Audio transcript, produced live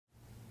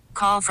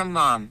call from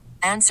mom.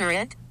 Answer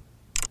it.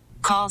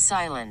 Call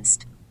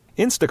silenced.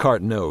 Instacart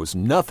knows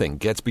nothing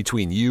gets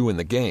between you and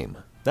the game.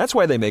 That's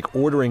why they make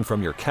ordering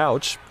from your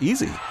couch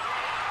easy.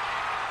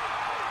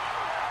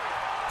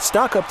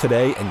 Stock up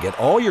today and get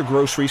all your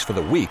groceries for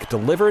the week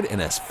delivered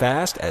in as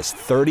fast as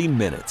 30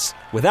 minutes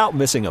without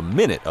missing a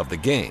minute of the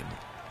game.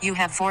 You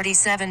have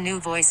 47 new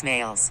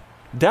voicemails.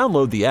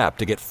 Download the app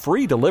to get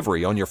free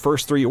delivery on your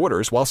first 3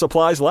 orders while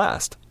supplies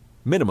last.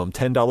 Minimum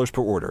 $10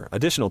 per order.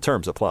 Additional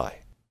terms apply.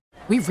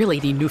 We really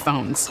need new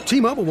phones.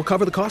 T-Mobile will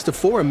cover the cost of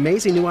 4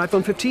 amazing new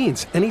iPhone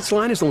 15s, and each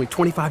line is only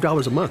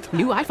 $25 a month.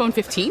 New iPhone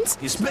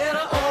 15s? It's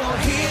better over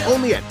here.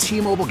 Only at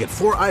T-Mobile, get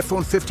 4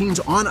 iPhone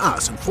 15s on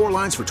us and 4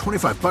 lines for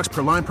 $25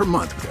 per line per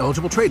month with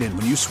eligible trade-in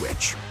when you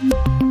switch.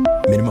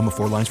 Minimum of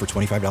 4 lines for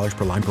 $25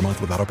 per line per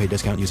month with autopay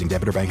discount using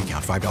debit or bank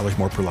account. $5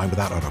 more per line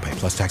without autopay,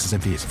 plus taxes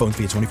and fees. Phone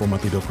fee at 24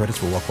 monthly bill credits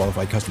for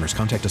well-qualified customers.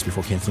 Contact us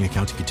before canceling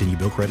account to continue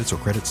bill credits or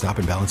credit stop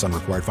and balance on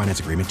required finance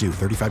agreement due.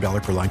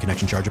 $35 per line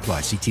connection charge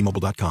applies. See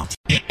T-Mobile.com.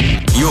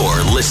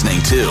 You're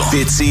listening to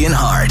Fitzy and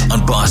Hart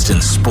on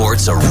Boston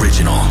Sports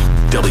Original,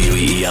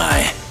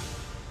 WEEI.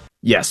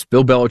 Yes,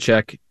 Bill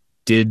Belichick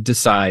did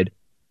decide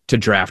to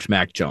draft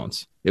Mac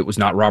Jones. It was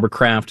not Robert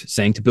Kraft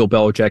saying to Bill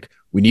Belichick,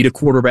 we need a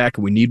quarterback,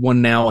 and we need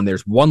one now, and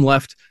there's one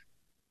left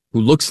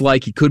who looks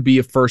like he could be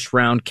a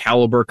first-round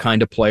caliber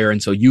kind of player,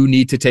 and so you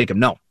need to take him.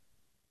 No,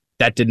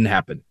 that didn't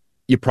happen.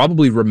 You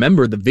probably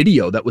remember the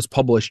video that was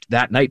published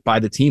that night by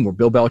the team where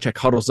Bill Belichick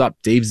huddles up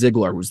Dave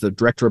Ziegler, who's the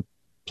director of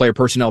player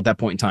personnel at that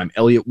point in time,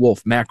 Elliot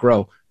Wolf, Matt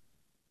Groh.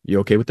 You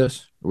okay with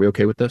this? Are we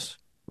okay with this?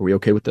 Are we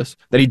okay with this?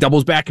 Then he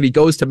doubles back and he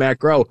goes to Matt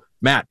Groh.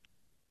 Matt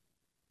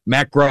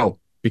Groh,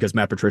 because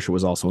Matt Patricia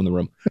was also in the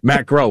room.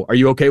 Matt Groh, are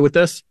you okay with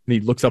this? And he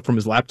looks up from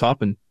his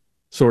laptop and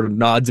sort of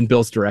nods in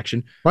Bill's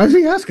direction. Why is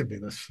he asking me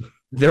this?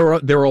 There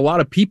were a lot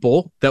of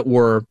people that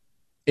were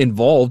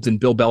involved in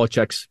Bill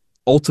Belichick's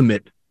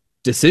ultimate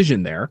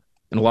decision there,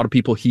 and a lot of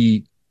people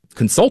he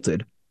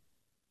consulted,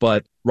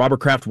 but Robert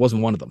Kraft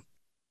wasn't one of them.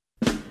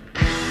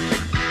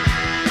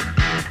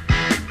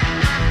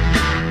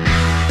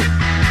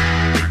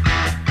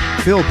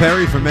 Phil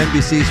Perry from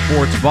NBC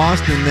Sports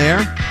Boston there,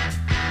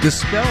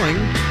 dispelling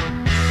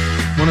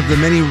one of the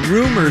many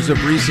rumors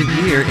of recent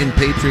year in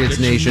Patriots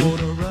Nation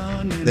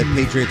that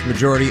Patriots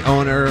majority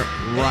owner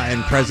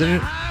and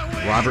president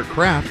Robert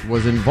Kraft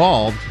was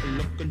involved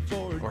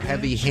or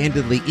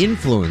heavy-handedly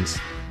influenced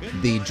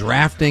the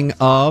drafting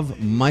of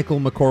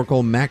Michael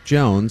McCorkle, Mac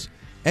Jones,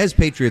 as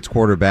Patriots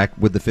quarterback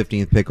with the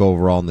 15th pick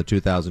overall in the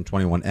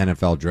 2021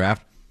 NFL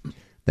Draft.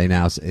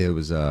 It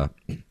was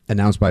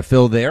announced by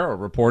Phil there, or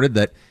reported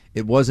that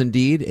it was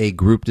indeed a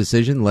group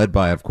decision led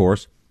by, of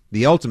course,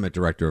 the ultimate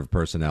director of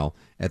personnel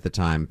at the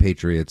time,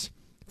 Patriots,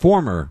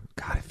 former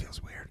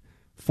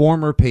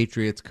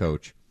Patriots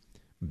coach,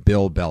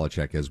 Bill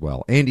Belichick as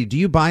well. Andy, do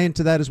you buy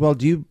into that as well?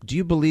 Do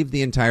you believe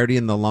the entirety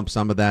and the lump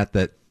sum of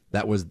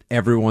that was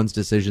everyone's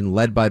decision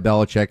led by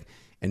Belichick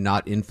and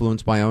not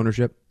influenced by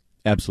ownership?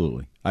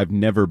 Absolutely. I've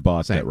never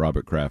bought that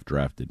Robert Kraft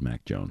drafted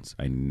Mac Jones.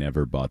 I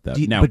never bought that.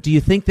 But do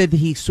you think that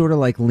he sort of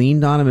like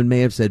leaned on him and may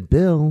have said,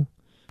 Bill,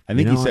 I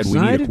think he said, we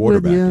need a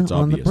quarterback. It's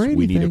obvious.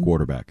 We need a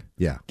quarterback.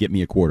 Yeah. Get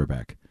me a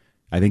quarterback.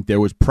 I think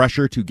there was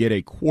pressure to get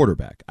a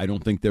quarterback. I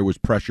don't think there was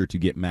pressure to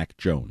get Mac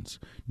Jones.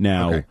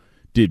 Now,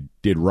 did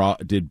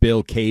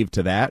Bill cave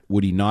to that?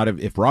 Would he not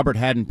have, if Robert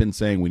hadn't been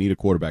saying, we need a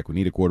quarterback, we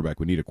need a quarterback,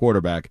 we need a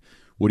quarterback,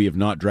 would he have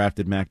not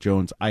drafted Mac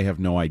Jones? I have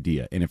no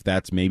idea. And if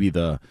that's maybe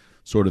the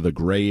sort of the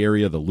gray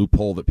area, the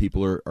loophole that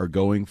people are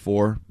going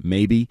for,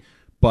 maybe.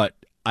 But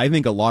I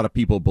think a lot of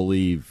people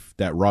believe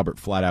that Robert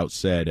flat out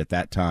said at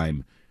that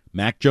time,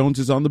 Mac Jones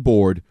is on the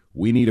board.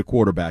 We need a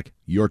quarterback.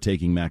 You're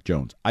taking Mac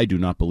Jones. I do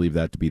not believe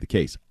that to be the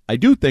case. I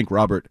do think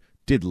Robert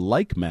did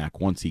like Mac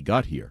once he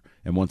got here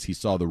and once he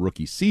saw the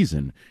rookie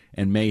season,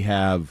 and may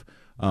have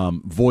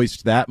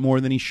voiced that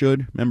more than he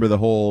should. Remember the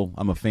whole,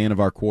 I'm a fan of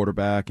our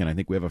quarterback, and I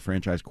think we have a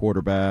franchise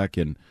quarterback,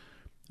 and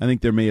I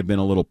think there may have been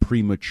a little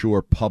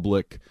premature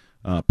public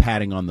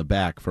patting on the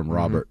back from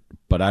Robert,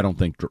 but I don't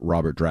think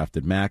Robert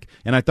drafted Mac.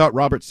 And I thought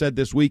Robert said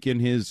this week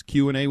in his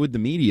Q&A with the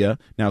media,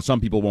 now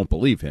some people won't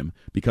believe him,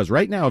 because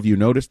right now, if you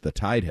noticed, the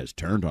tide has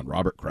turned on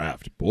Robert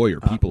Kraft. Boy, are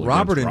people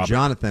Robert and Robert.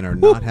 Jonathan are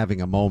not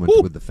having a moment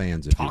with the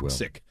fans, if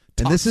toxic.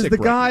 You will. And this is the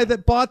guy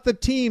that bought the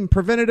team,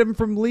 prevented him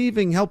from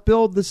leaving, helped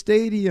build the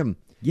stadium.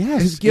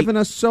 Yes. Has given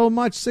us so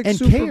much, 6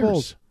 Super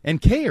Bowls.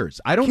 And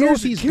cares. I don't know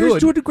if he's good.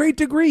 To a great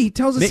degree. He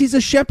tells us he's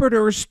a shepherd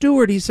or a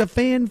steward. He's a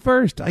fan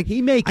first.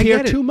 He may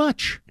care too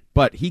much.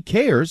 But he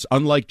cares,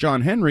 unlike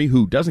John Henry,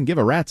 who doesn't give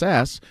a rat's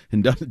ass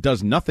and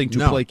does nothing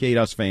to placate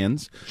us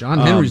fans. John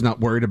Henry's not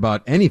worried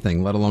about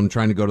anything, let alone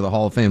trying to go to the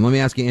Hall of Fame. Let me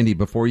ask you, Andy,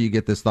 before you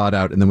get this thought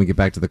out, and then we get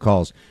back to the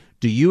calls.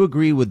 Do you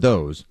agree with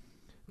those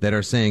that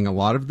are saying a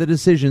lot of the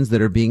decisions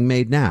that are being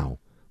made now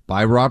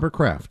by Robert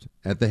Kraft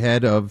at the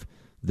head of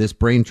this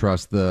brain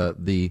trust,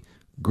 the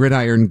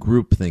gridiron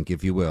groupthink,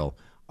 if you will,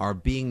 are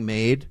being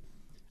made?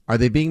 Are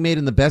they being made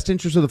in the best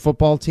interest of the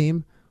football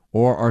team?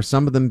 Or are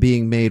some of them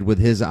being made with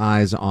his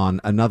eyes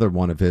on another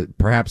one of his,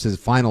 perhaps his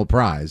final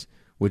prize,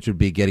 which would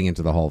be getting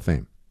into the Hall of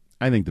Fame?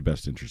 I think the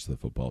best interest of the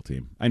football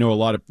team. I know a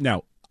lot of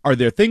now. Are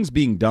there things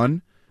being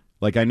done?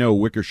 Like I know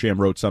Wickersham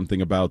wrote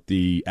something about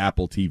the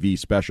Apple TV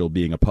special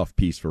being a puff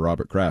piece for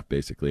Robert Kraft,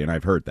 basically, and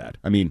I've heard that.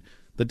 I mean,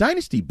 the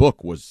Dynasty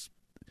book was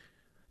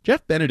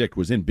Jeff Benedict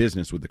was in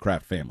business with the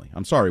Kraft family.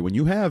 I'm sorry, when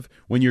you're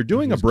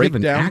doing a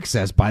breakdown, given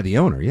access by the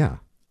owner, yeah.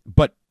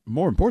 But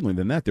more importantly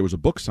than that, there was a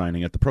book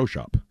signing at the pro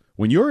shop.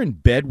 When you're in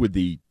bed with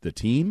the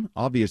team,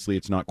 obviously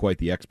it's not quite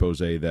the expose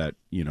that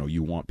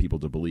you want people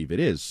to believe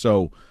it is.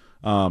 So,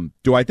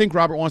 do I think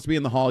Robert wants to be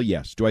in the Hall?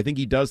 Yes. Do I think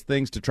he does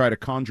things to try to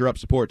conjure up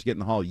support to get in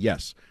the Hall?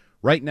 Yes.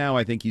 Right now,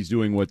 I think he's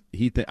doing what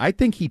I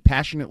think he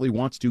passionately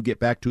wants to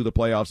get back to the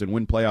playoffs and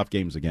win playoff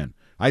games again.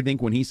 I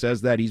think when he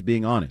says that, he's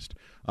being honest.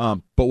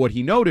 But what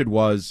he noted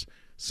was,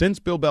 since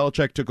Bill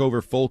Belichick took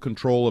over full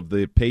control of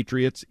the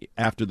Patriots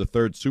after the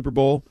third Super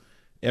Bowl,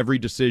 every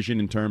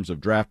decision in terms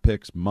of draft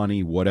picks,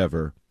 money,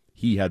 whatever,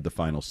 he had the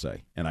final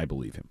say, and I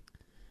believe him.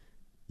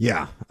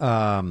 Yeah.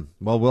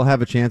 Well, we'll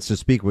have a chance to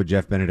speak with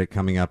Jeff Benedict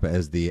coming up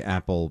as the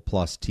Apple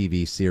Plus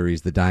TV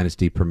series, The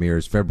Dynasty,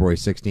 premieres February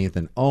 16th.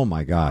 And, oh,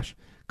 my gosh,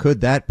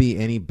 could that be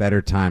any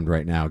better timed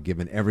right now,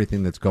 given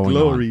everything that's going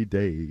on? Glory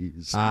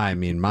days. I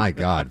mean, my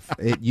God.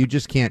 You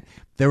just can't.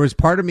 There was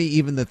part of me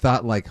even that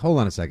thought, like, hold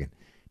on a second.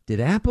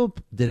 Did Apple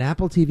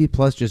TV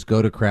Plus just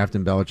go to Kraft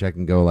and Belichick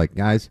and go, like,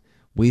 guys,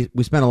 we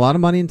spent a lot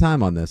of money and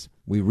time on this.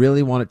 We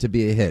really want it to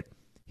be a hit.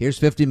 Here's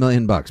 $50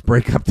 million.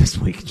 Break up this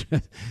week.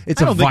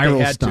 It's a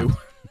viral stunt.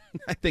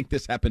 I think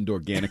this happened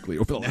organically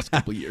over the last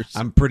couple of years.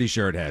 I'm pretty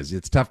sure it has.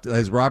 It's tough,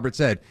 as Robert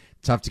said,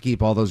 tough to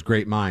keep all those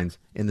great minds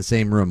in the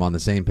same room on the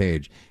same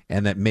page.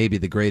 And that maybe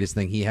the greatest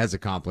thing he has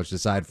accomplished,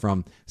 aside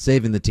from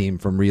saving the team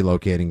from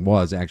relocating,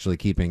 was actually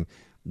keeping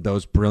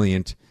those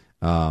brilliant,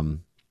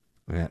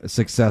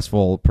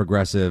 successful,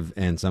 progressive,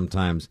 and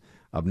sometimes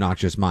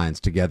obnoxious minds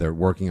together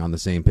working on the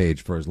same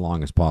page for as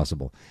long as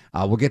possible.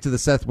 We'll get to the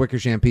Seth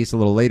Wickersham piece a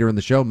little later in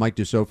the show. Mike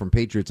Doucette from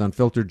Patriots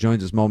Unfiltered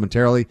joins us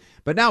momentarily.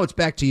 But now it's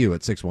back to you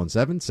at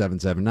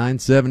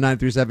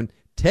 617-779-7937.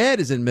 Ted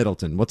is in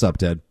Middleton. What's up,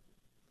 Ted?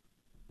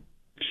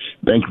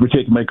 Thank you for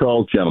taking my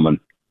call, gentlemen.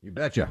 You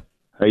betcha.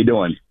 How you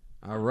doing?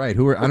 All right.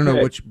 I don't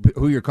know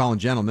who you're calling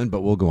gentlemen,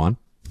 but we'll go on.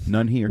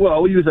 None here.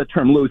 Well, we'll use that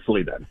term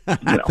loosely then.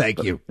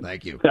 Thank you.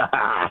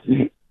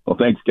 Well,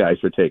 thanks, guys,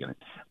 for taking it.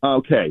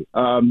 Okay,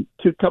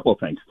 couple of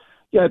things.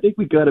 Yeah, I think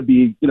we got to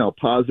be,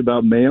 positive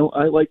about Mayo.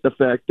 I like the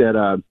fact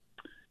that,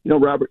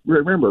 Robert.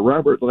 Remember,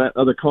 Robert, that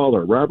other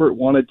caller. Robert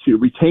wanted to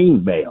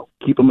retain Mayo,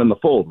 keep him in the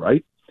fold,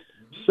 right?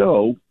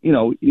 So, he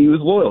was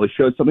loyal. He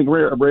showed something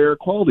rare, a rare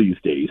quality these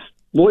days,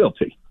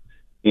 loyalty.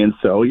 And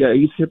so, yeah,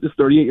 he's hit this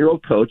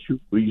 38-year-old coach who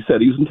you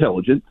said he was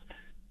intelligent,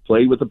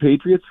 played with the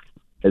Patriots,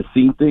 has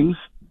seen things.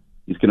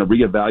 He's going to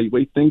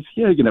reevaluate things.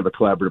 Yeah, you can have a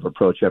collaborative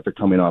approach after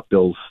coming off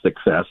Bill's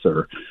success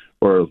or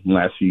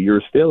last few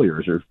years'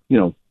 failures, or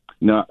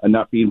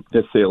not being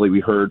necessarily. We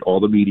heard all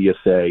the media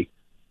say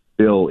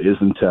Bill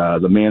isn't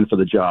the man for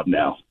the job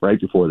now. Right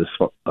before this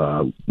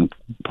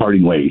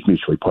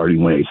mutually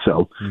parting ways.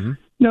 So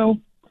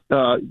you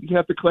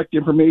have to collect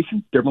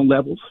information, different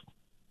levels,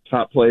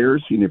 top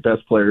players,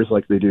 best players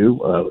like they do.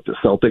 The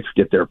Celtics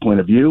get their point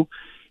of view,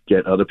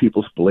 get other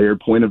people's layered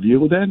point of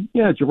view. Then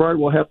Gerard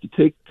will have to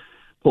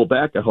pull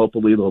back.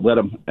 Hopefully they'll let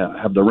him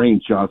have the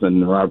reins.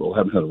 Jonathan and Robert will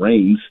have the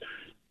reins,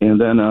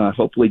 and then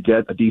hopefully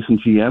get a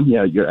decent GM.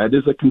 Yeah, that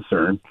is a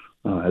concern,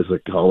 as the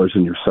callers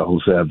and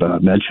yourselves have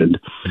mentioned.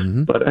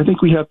 Mm-hmm. But I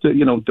think we have to,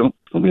 don't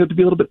we have to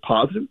be a little bit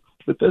positive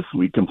with this?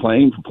 We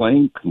complain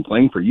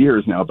for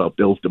years now about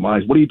Bill's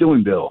demise. What are you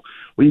doing, Bill?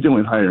 What are you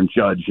doing hiring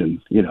Judge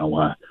and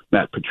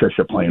Matt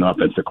Patricia playing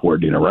offensive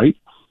coordinator? Right?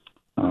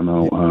 I don't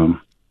know.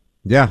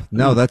 Yeah,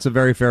 no, that's a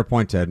very fair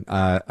point, Ted.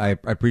 I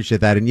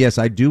appreciate that. And yes,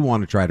 I do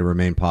want to try to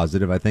remain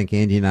positive. I think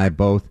Andy and I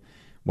both,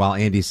 while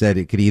Andy said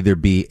it could either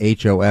be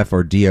HOF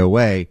or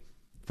DOA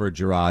for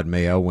Gerard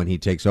Mayo when he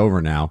takes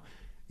over now,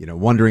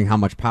 wondering how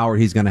much power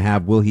he's going to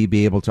have. Will he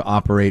be able to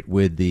operate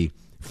with the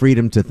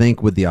freedom to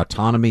think, with the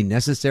autonomy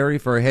necessary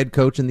for a head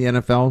coach in the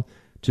NFL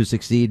to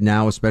succeed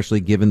now, especially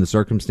given the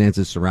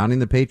circumstances surrounding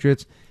the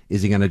Patriots?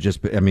 Is he going to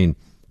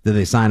did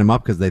they sign him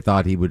up because they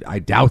thought he would? I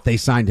doubt they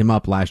signed him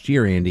up last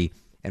year, Andy.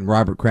 And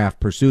Robert Kraft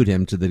pursued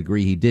him to the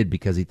degree he did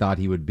because he thought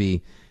he would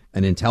be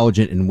an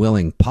intelligent and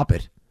willing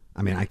puppet.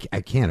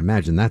 I can't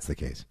imagine that's the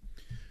case.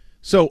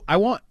 So I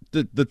want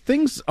the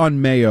things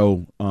on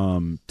Mayo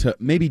to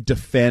maybe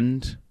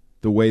defend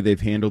the way they've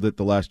handled it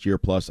the last year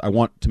plus. I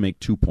want to make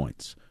 2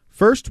 points.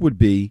 First would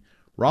be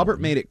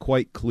Robert made it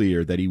quite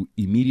clear that he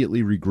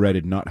immediately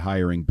regretted not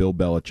hiring Bill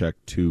Belichick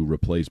to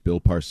replace Bill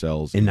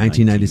Parcells in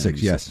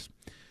 1996. Yes.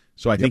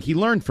 So I think he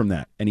learned from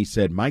that. And he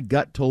said, my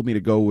gut told me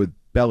to go with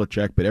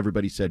Belichick, but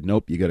everybody said,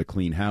 nope, you got to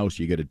clean house.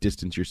 You got to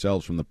distance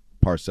yourselves from the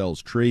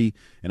Parcells tree.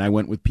 And I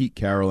went with Pete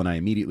Carroll, and I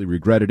immediately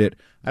regretted it.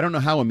 I don't know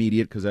how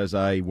immediate, because as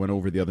I went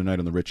over the other night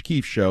on the Rich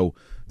Keefe show,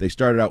 they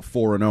started out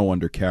 4-0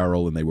 under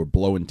Carroll, and they were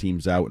blowing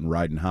teams out and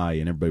riding high,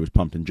 and everybody was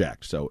pumped and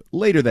jacked. So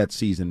later that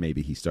season,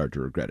 maybe he started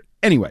to regret it.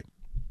 Anyway,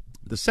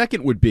 the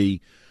second would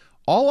be,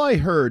 all I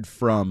heard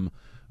from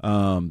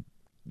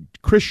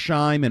Chris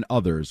Scheim and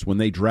others when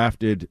they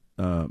drafted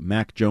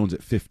Mac Jones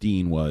at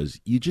 15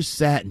 was you just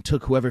sat and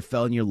took whoever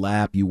fell in your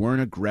lap. You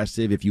weren't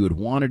aggressive. If you had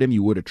wanted him,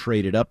 you would have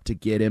traded up to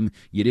get him.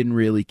 You didn't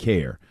really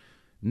care.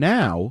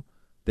 Now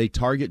they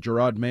target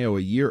Gerard Mayo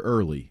a year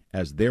early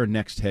as their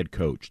next head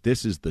coach.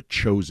 This is the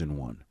chosen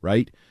one,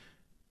 right?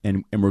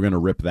 And we're going to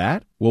rip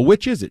that? Well,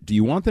 which is it? Do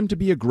you want them to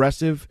be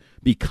aggressive,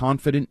 be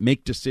confident,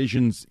 make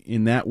decisions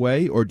in that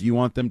way, or do you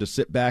want them to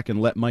sit back and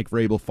let Mike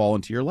Vrabel fall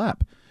into your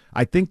lap?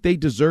 I think they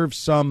deserve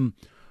some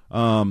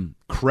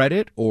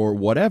credit or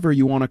whatever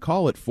you want to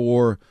call it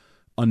for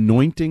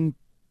anointing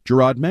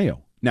Gerard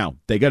Mayo. Now,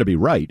 they got to be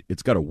right.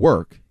 It's got to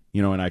work,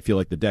 and I feel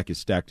like the deck is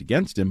stacked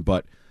against him,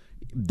 but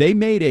they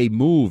made a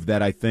move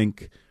that I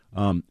think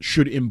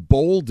should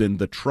embolden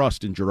the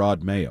trust in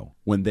Gerard Mayo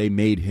when they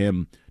made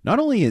him not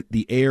only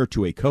the heir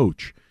to a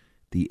coach,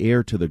 the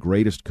heir to the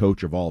greatest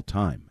coach of all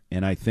time.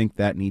 And I think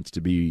that needs to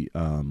be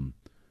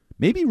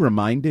maybe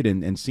reminded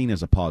and seen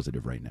as a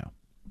positive right now.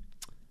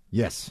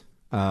 Yes.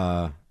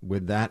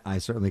 With that, I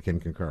certainly can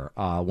concur.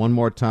 One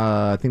more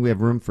time. I think we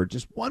have room for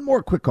just one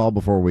more quick call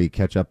before we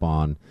catch up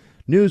on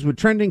news with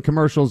trending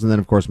commercials. And then,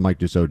 of course, Mike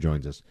Doucette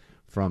joins us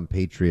from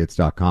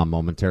Patriots.com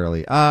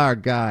momentarily. Our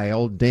guy,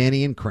 old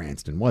Danny in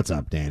Cranston. What's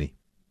up, Danny?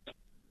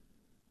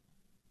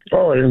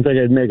 Oh, I didn't think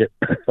I'd make it.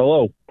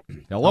 Hello.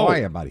 How are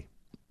you, buddy?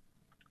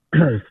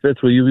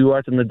 Fitz, will you be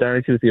watching the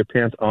Dynasty with your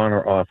pants on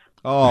or off?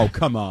 Oh,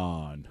 come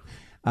on.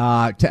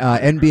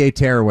 NBA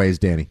tearaways,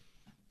 Danny.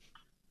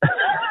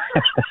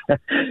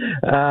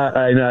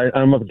 I know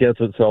I'm up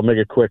against it, so I'll make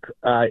it quick.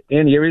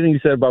 Andy, everything you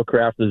said about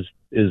Kraft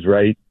is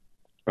right.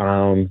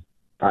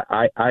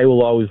 I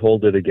will always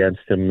hold it against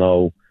him,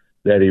 though,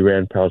 that he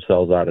ran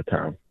Parcells out of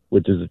town,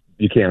 which is,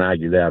 you can't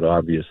argue that,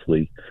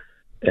 obviously.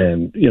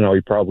 And,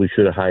 he probably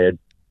should have hired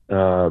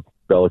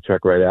Belichick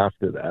right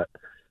after that.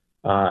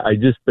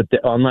 But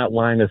on that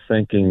line of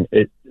thinking,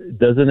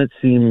 doesn't it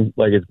seem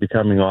like it's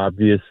becoming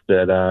obvious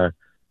that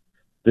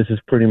this is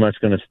pretty much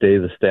going to stay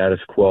the status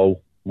quo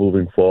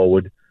moving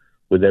forward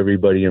with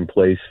everybody in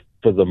place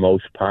for the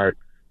most part,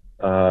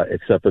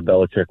 except for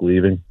Belichick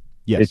leaving?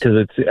 Yes.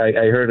 Because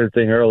I heard a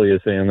thing earlier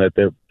saying that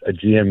they're a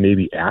GM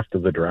maybe after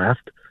the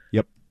draft.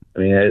 Yep. I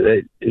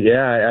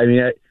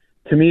mean,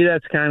 to me,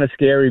 that's kind of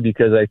scary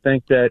because I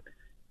think that,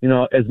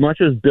 as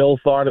much as Bill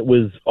thought it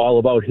was all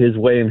about his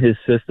way and his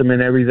system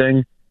and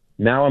everything,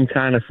 now I'm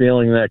kind of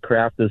feeling that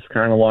Kraft is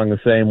kind of along the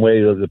same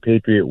way, the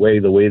Patriot way.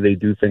 The way they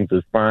do things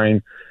is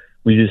fine.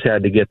 We just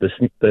had to get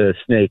the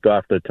snake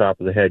off the top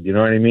of the head. You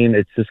know what I mean?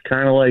 It's just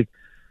kind of like,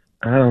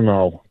 I don't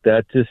know.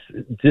 That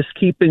just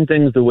keeping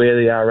things the way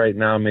they are right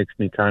now makes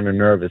me kind of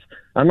nervous.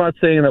 I'm not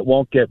saying it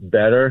won't get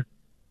better,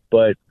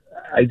 but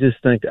I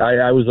just think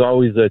I was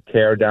always a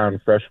tear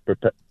down, fresh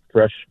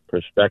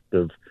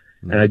perspective.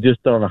 And I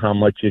just don't know how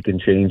much you can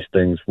change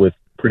things with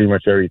pretty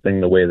much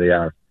everything the way they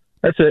are.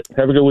 That's it.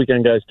 Have a good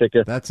weekend, guys. Take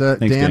care. Thanks,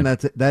 Dan.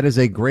 That is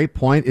a great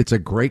point. It's a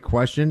great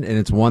question, and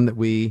it's one that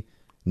we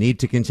need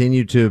to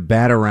continue to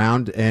bat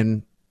around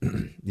and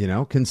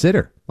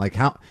consider. Like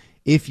how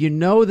if you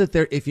know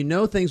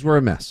things were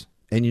a mess,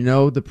 and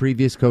the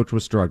previous coach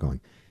was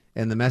struggling,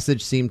 and the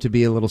message seemed to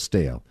be a little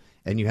stale,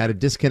 and you had a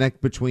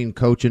disconnect between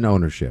coach and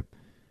ownership.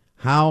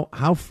 How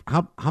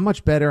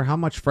much better, how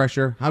much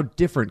fresher, how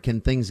different can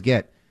things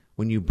get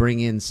when you bring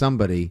in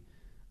somebody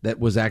that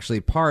was actually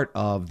part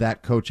of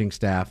that coaching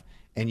staff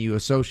and you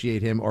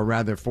associate him, or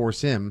rather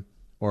force him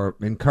or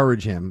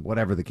encourage him,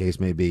 whatever the case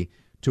may be,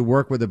 to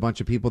work with a bunch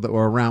of people that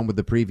were around with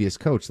the previous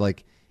coach?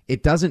 Like,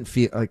 it doesn't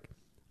feel like,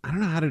 I don't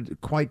know how to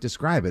quite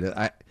describe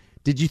it.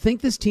 Did you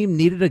think this team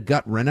needed a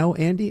gut reno,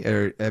 Andy?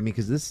 Or,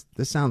 because this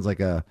sounds like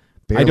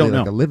barely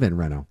like a live-in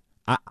reno.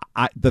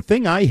 The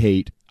thing I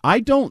hate, I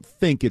don't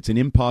think it's an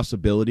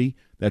impossibility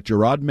that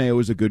Gerard Mayo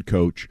is a good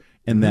coach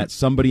and that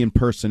somebody in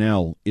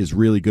personnel is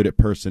really good at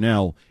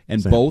personnel,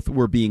 and both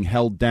were being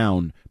held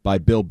down by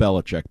Bill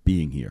Belichick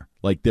being here.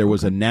 Like, there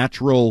was a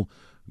natural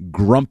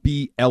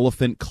grumpy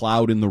elephant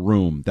cloud in the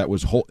room that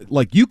was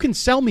like, you can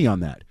sell me on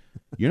that.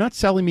 You're not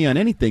selling me on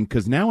anything,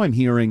 because now I'm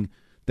hearing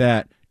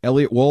that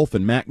Elliott Wolf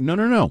and Mac.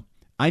 No.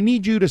 I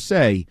need you to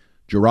say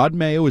Gerard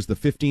Mayo is the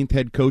 15th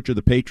head coach of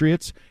the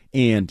Patriots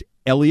and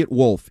Elliott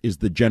Wolf is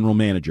the general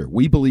manager.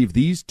 We believe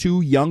these two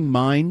young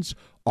minds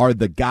are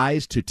the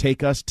guys to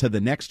take us to the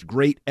next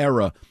great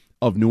era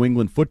of New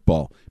England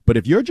football. But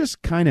if you're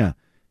just kind of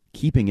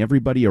keeping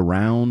everybody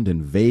around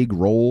in vague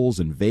roles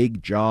and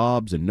vague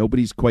jobs and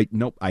nobody's quite,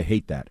 nope, I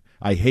hate that.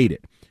 I hate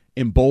it.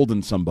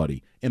 Embolden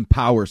somebody,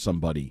 empower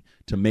somebody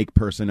to make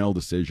personnel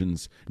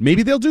decisions.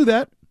 Maybe they'll do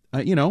that.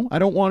 I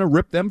don't want to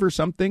rip them for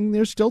something.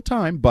 There's still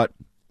time, but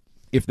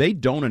if they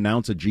don't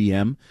announce a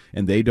GM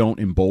and they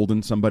don't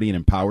embolden somebody and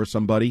empower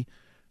somebody,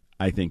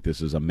 I think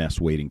this is a mess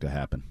waiting to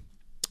happen.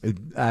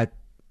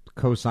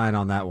 Co-sign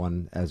on that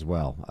one as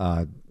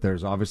well.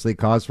 There's obviously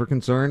cause for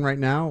concern right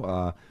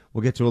now.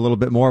 We'll get to a little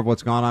bit more of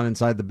what's gone on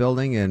inside the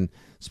building and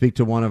speak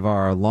to one of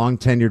our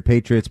long-tenured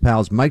Patriots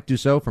pals, Mike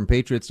Doucette from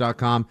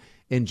Patriots.com,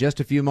 in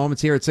just a few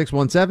moments here at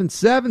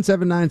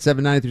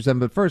 617-779-7937.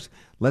 But first,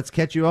 let's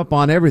catch you up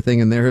on everything.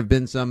 And there have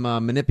been some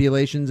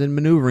manipulations and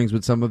maneuverings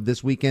with some of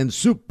this weekend's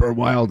super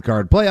wild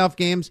card playoff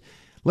games.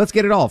 Let's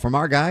get it all from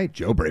our guy,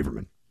 Joe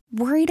Braverman.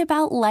 Worried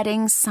about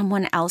letting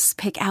someone else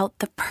pick out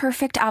the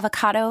perfect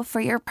avocado for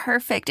your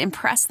perfect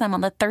impress them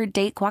on the third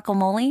date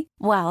guacamole?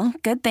 Well,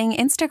 good thing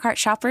Instacart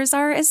shoppers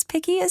are as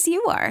picky as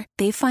you are.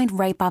 They find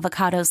ripe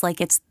avocados like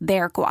it's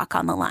their guac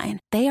on the line.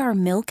 They are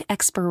milk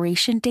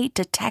expiration date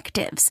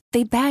detectives.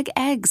 They bag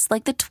eggs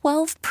like the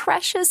 12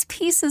 precious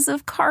pieces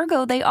of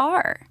cargo they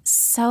are.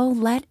 So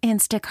let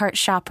Instacart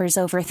shoppers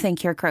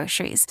overthink your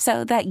groceries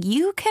so that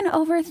you can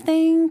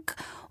overthink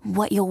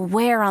what you'll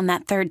wear on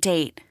that third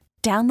date.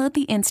 Download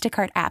the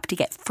Instacart app to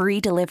get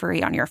free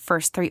delivery on your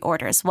first 3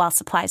 orders while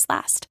supplies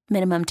last.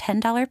 Minimum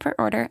 $10 per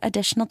order.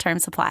 Additional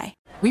terms apply.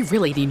 We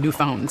really need new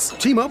phones.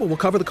 T-Mobile will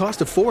cover the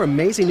cost of 4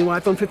 amazing new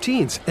iPhone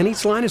 15s, and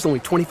each line is only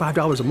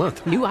 $25 a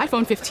month. New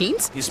iPhone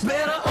 15s? It's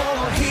better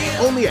over here.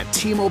 Only at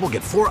T-Mobile,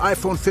 get 4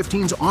 iPhone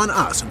 15s on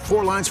us and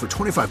 4 lines for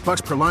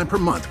 $25 per line per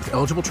month with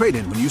eligible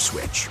trade-in when you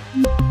switch.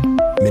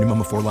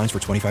 Minimum of 4 lines for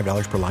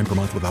 $25 per line per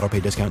month with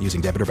autopay discount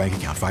using debit or bank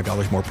account.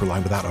 $5 more per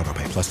line without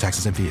autopay, plus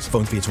taxes and fees.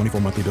 Phone fee at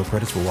 24 monthly bill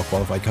credits for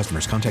well-qualified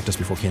customers. Contact us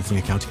before canceling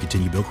account to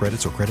continue bill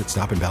credits or credit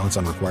stop and balance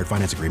on required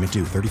finance agreement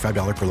due.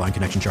 $35 per line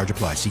connection charge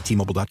applies. See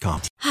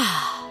T-Mobile.com.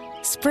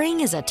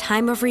 Spring is a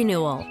time of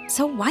renewal,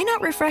 so why not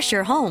refresh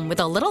your home with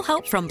a little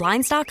help from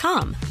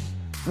Blinds.com?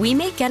 We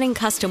make getting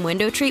custom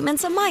window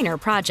treatments a minor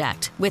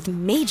project with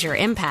major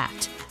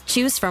impact.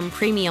 Choose from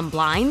premium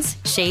blinds,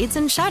 shades,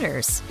 and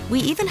shutters.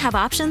 We even have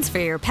options for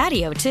your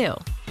patio, too.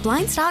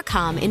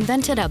 Blinds.com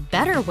invented a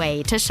better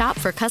way to shop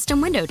for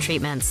custom window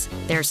treatments.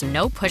 There's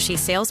no pushy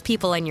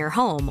salespeople in your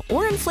home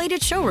or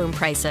inflated showroom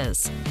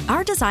prices.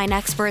 Our design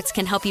experts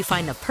can help you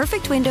find the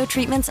perfect window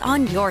treatments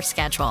on your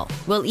schedule.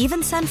 We'll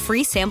even send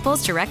free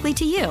samples directly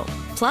to you.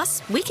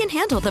 Plus, we can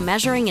handle the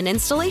measuring and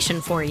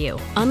installation for you.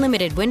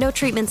 Unlimited window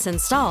treatments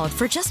installed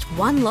for just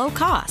one low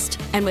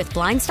cost. And with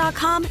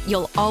Blinds.com,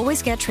 you'll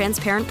always get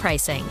transparent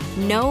pricing.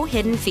 No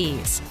hidden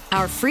fees.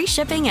 Our free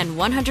shipping and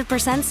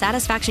 100%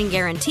 satisfaction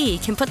guarantee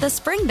can put the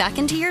spring back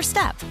into your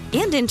step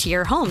and into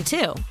your home,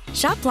 too.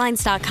 Shop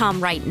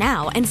Blinds.com right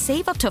now and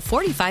save up to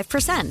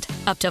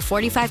 45%. Up to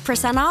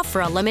 45% off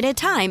for a limited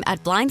time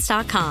at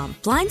Blinds.com.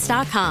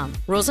 Blinds.com.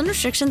 Rules and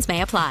restrictions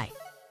may apply.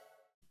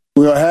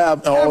 We'll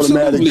have an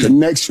automatic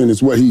connection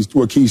is what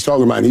Keith's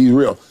talking about. He's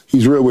real.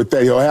 He's real with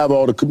that. He'll have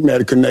all the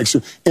automatic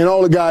connection. And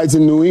all the guys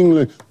in New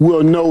England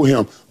will know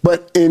him.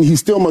 And he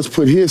still must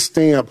put his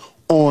stamp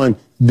on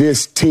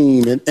this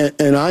team.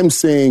 And I'm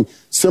saying,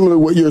 similar to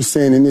what you're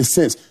saying in this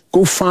sense,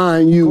 go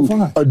find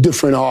a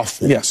different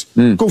offense. Yes.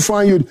 Go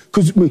find you,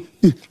 because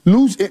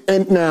lose.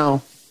 And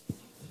now,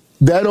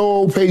 that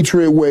old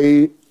Patriot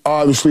way,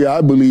 obviously,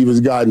 I believe,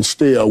 has gotten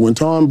stale. When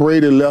Tom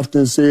Brady left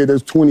and said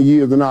there's 20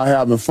 years of not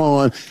having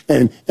fun,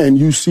 and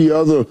you see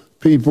other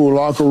people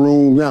locker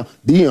room now,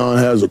 Dion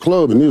has a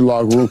club in his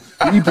locker room.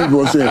 These people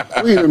are saying,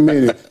 wait a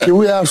minute, can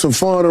we have some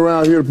fun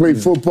around here to play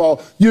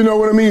football? You know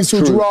what I mean?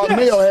 So Gerard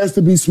Mayo has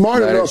to be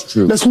smart enough.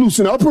 Let's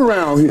loosen up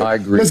around here. I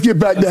agree. Let's get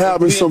back to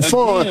having some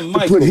fun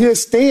to put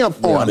his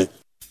stamp on it.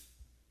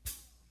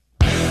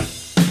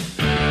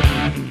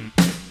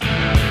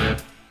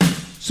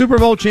 Super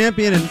Bowl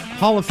champion and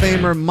Hall of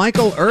Famer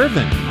Michael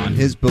Irvin on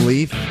his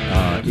belief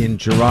in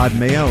Gerard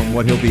Mayo and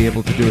what he'll be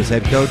able to do as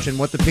head coach and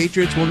what the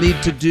Patriots will need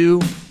to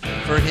do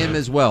for him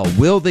as well.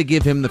 Will they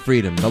give him the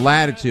freedom, the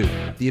latitude,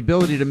 the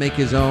ability to make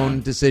his own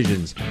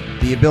decisions,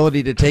 the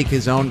ability to take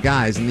his own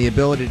guys, and the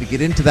ability to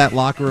get into that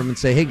locker room and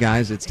say, hey,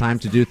 guys, it's time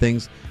to do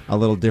things a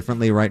little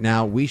differently right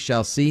now. We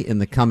shall see in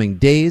the coming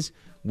days,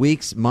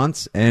 weeks,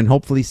 months, and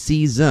hopefully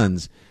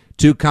seasons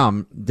to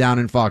come down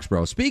in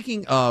Foxborough.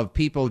 Speaking of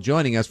people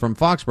joining us from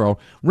Foxborough,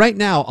 right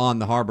now on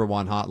the Harbor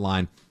One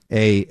hotline,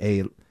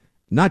 a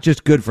not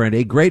just good friend,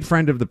 a great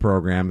friend of the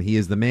program. He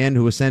is the man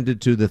who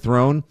ascended to the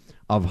throne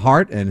of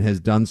Hart and has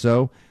done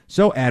so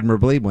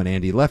admirably when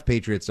Andy left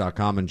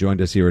Patriots.com and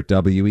joined us here at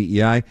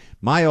WEEI.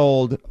 My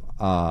old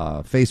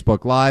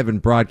Facebook Live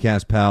and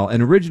broadcast pal,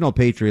 an original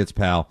Patriots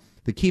pal,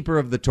 the keeper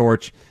of the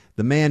torch,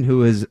 the man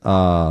who has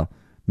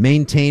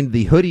maintained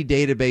the hoodie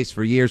database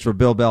for years for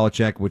Bill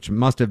Belichick, which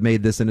must have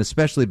made this an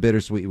especially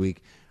bittersweet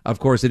week. Of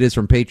course, it is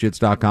from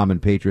Patriots.com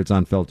and Patriots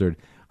Unfiltered.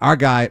 Our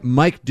guy,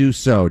 Mike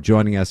Doucette,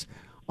 joining us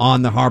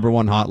on the Harbor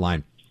One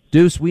hotline.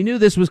 Deuce, we knew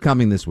this was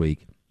coming this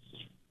week,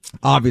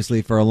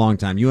 obviously, for a long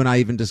time. You and I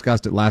even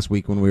discussed it last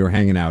week when we were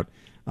hanging out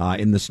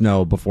in the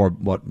snow before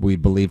what we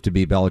believed to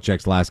be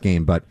Belichick's last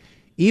game. But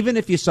even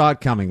if you saw it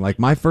coming, like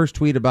my first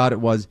tweet about it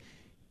was,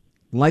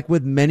 like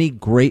with many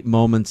great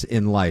moments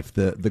in life,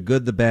 the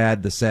good, the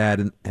bad, the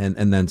sad,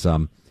 and then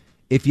some,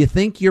 if you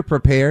think you're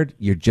prepared,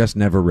 you're just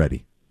never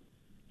ready.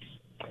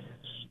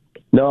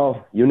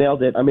 No, you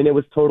nailed it. I mean, it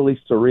was totally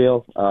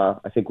surreal.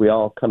 I think we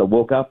all kind of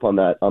woke up on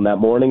that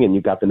morning, and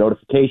you got the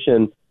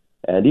notification.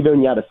 And even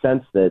when you had a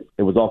sense that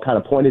it was all kind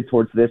of pointed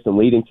towards this and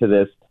leading to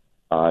this,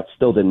 it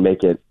still didn't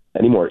make it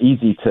any more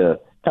easy to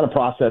kind of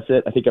process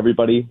it. I think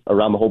everybody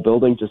around the whole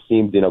building just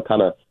seemed,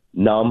 kind of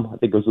numb. I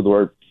think those were the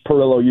word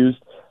Perillo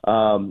used.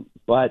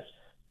 But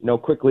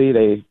quickly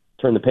they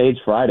turned the page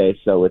Friday,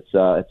 so it's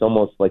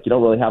almost like you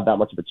don't really have that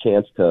much of a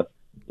chance to,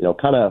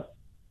 kind of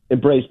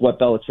embrace what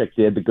Belichick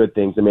did, the good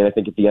things. I mean, I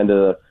think at the end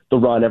of the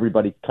run,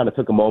 everybody kind of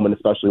took a moment,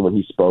 especially when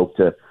he spoke,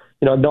 to,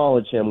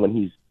 acknowledge him when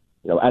he's,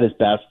 at his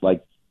best,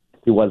 like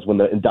he was when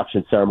the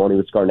induction ceremony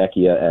with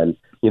Scarnecchia and,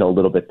 a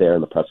little bit there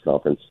in the press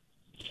conference.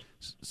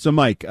 So,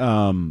 Mike,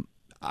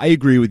 I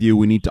agree with you.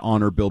 We need to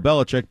honor Bill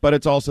Belichick, but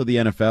it's also the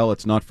NFL.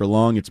 It's not for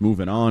long. It's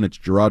moving on. It's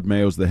Gerard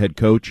Mayo's the head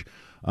coach.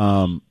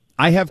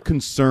 I have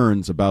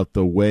concerns about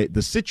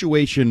the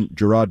situation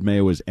Gerard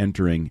Mayo is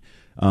entering.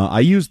 I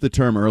used the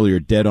term earlier,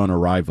 dead on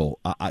arrival.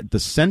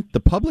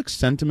 The public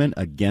sentiment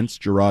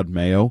against Gerard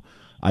Mayo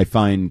I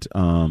find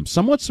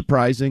somewhat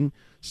surprising,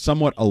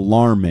 somewhat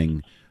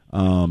alarming.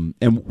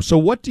 And so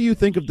what do you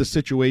think of the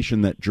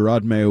situation that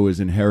Gerard Mayo is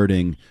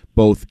inheriting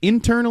both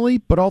internally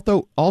but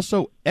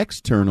also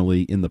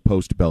externally in the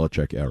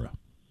post-Belichick era?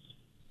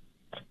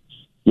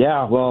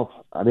 Yeah,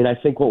 well, I mean, I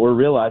think what we're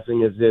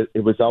realizing is that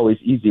it was always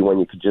easy when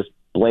you could just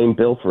blame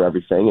Bill for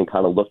everything and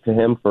kind of look to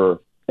him for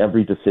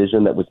every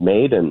decision that was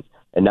made. And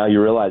now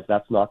you realize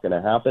that's not going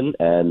to happen.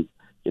 And,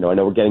 I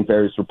know we're getting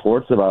various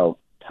reports about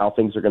how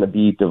things are going to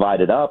be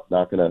divided up,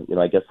 not going to,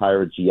 I guess,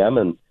 hire a GM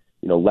and,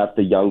 let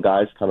the young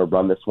guys kind of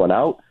run this one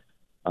out.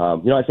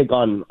 I think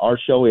on our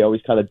show, we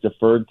always kind of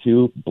deferred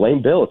to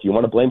blame Bill. If you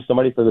want to blame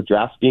somebody for the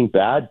drafts being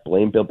bad,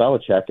 blame Bill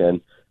Belichick.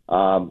 And,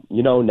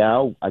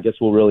 now I guess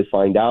we'll really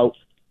find out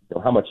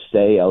how much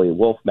say Elliot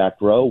Wolf, Matt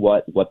Groh,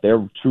 what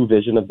their true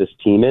vision of this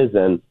team is.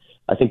 And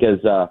I think as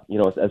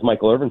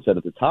Michael Irvin said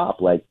at the top,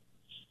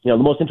 the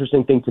most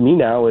interesting thing to me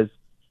now is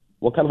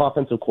what kind of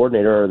offensive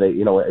coordinator are they,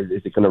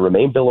 is it going to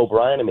remain Bill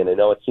O'Brien? I mean, I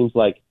know it seems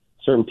like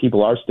certain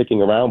people are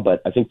sticking around,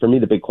 but I think for me,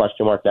 the big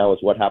question mark now is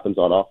what happens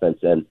on offense.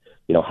 And,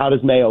 how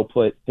does Mayo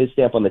put his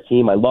stamp on the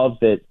team? I love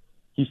that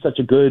he's such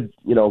a good,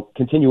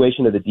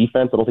 continuation of the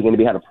defense. I don't think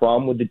anybody had a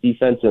problem with the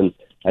defense. And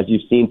as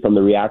you've seen from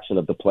the reaction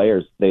of the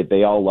players,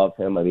 they all love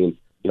him. I mean,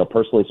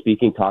 personally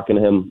speaking, talking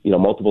to him,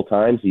 multiple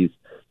times, he's,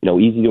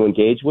 easy to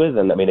engage with.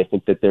 And I mean, I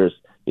think that there's,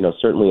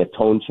 certainly a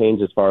tone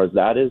change as far as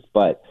that is,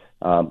 but,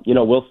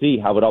 we'll see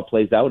how it all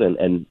plays out.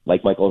 And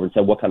like Michael Irvin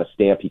said, what kind of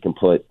stamp he can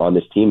put on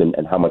this team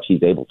and how much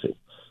he's able to.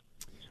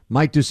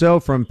 Mike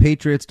Doucette from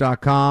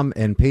Patriots.com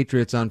and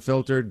Patriots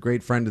Unfiltered,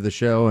 great friend of the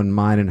show, and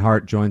mine and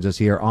Hart joins us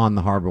here on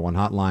the Harbor One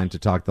Hotline to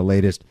talk the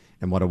latest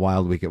and what a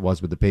wild week it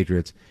was with the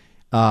Patriots.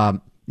 That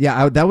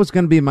was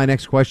going to be my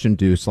next question,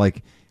 Deuce.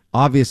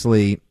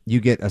 Obviously, you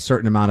get a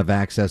certain amount of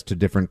access to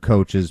different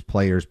coaches,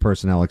 players,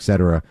 personnel,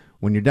 etc.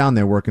 when you're down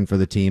there working for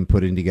the team,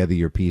 putting together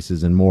your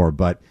pieces and more.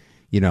 But,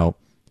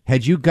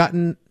 have you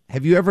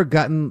ever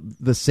gotten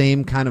the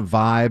same kind of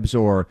vibes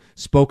or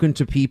spoken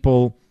to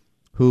people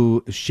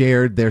who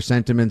shared their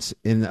sentiments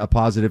in a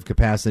positive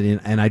capacity,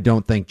 and I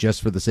don't think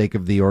just for the sake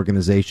of the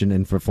organization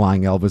and for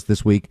Flying Elvis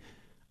this week,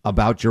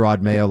 about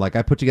Gerard Mayo?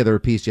 I put together a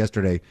piece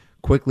yesterday,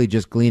 quickly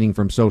just gleaning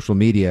from social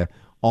media,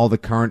 all the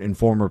current and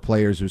former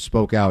players who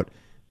spoke out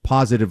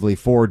positively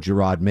for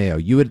Gerard Mayo.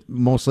 You had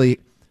mostly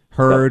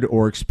heard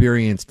or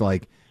experienced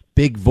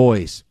big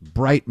voice,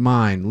 bright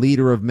mind,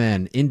 leader of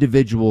men,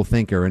 individual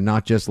thinker, and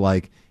not just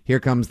here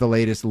comes the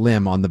latest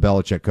limb on the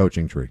Belichick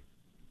coaching tree.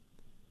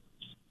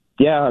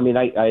 Yeah, I mean,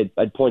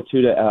 I'd point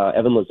to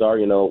Evan Lazar,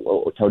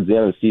 towards the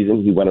end of the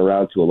season, he went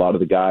around to a lot of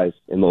the guys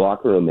in the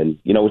locker room and,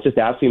 was just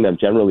asking them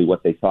generally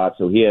what they thought.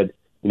 So he had,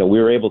 we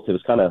were able to, it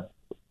was kind of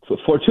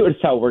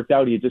fortuitous how it worked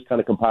out. He had just kind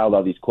of compiled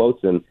all these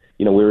quotes and,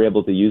 we were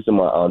able to use them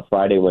on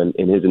Friday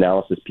in his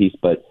analysis piece.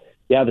 But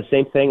yeah, the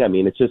same thing. I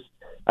mean, it's just,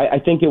 I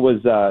think it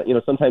was,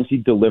 sometimes he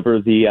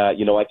delivers the,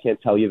 I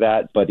can't tell you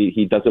that, but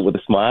he does it with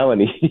a smile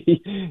and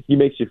he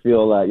makes you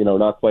feel,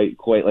 not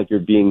quite like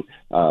you're being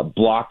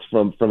blocked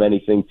from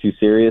anything too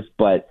serious.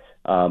 But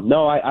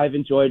no, I've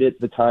enjoyed it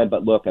the time.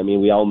 But look, I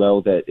mean, we all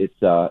know that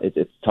it's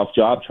a tough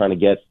job trying to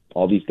get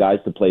all these guys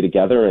to play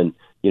together. And,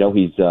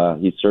 he's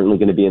certainly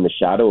going to be in the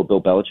shadow of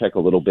Bill Belichick a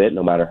little bit,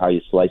 no matter how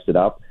you slice it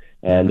up.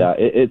 And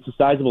it's a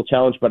sizable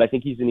challenge, but I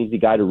think he's an easy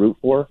guy to root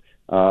for.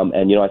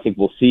 And, I think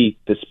we'll see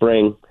this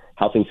spring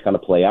how things kind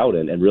of play out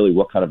and really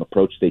what kind of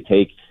approach they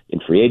take in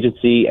free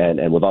agency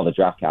and with all the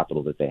draft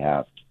capital that they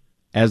have.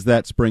 As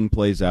that spring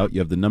plays out,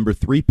 you have the number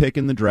 3 pick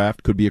in the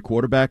draft, could be a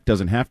quarterback,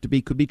 doesn't have to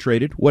be, could be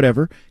traded,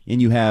 whatever.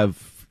 And you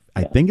have,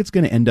 I think it's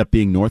going to end up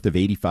being north of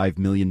 $85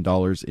 million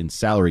in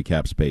salary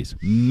cap space.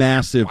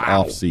 Massive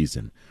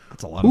offseason.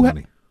 That's a lot of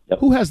money.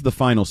 Who has the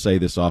final say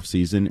this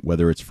offseason,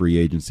 whether it's free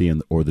agency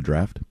or the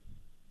draft?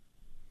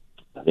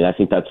 I mean, I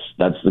think that's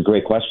the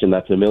great question.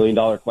 That's $1 million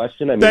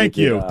question. I mean, thank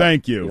you.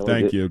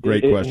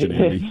 Great question,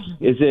 Andy.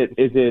 Is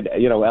it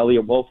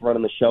Elliot Wolf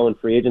running the show in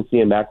free agency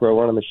and Matt Groh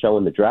running the show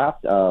in the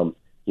draft?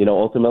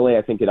 Ultimately,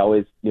 I think it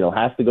always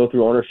has to go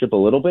through ownership a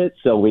little bit.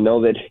 So we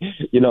know that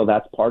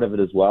that's part of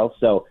it as well.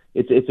 So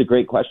it's a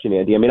great question,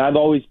 Andy. I mean, I've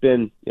always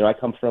been I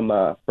come from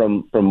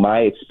my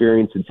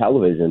experience in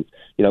television.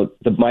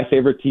 My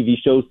favorite TV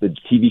shows, the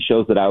TV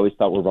shows that I always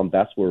thought were run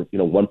best were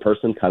one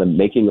person kind of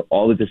making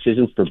all the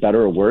decisions for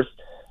better or worse.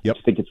 I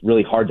just think it's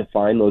really hard to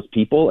find those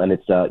people, and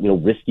it's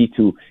risky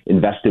to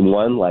invest in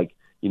one like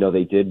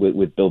they did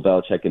with Bill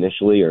Belichick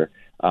initially.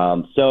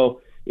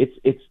 So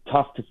it's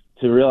tough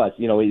to realize,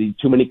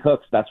 too many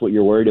cooks. That's what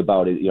you're worried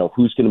about.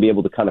 Who's going to be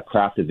able to kind of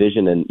craft a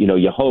vision, and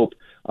you hope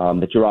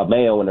that Gerard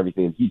Mayo and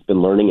everything that he's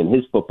been learning in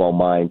his football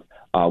mind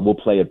will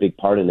play a big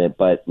part in it.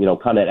 But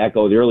kind of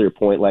echo the earlier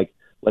point, like,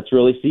 let's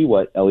really see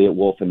what Elliott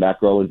Wolf and Matt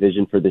Groh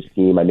envision for this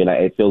team. I mean,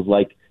 it feels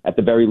like at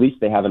the very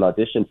least they have an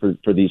audition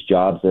for these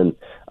jobs, and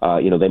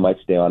they might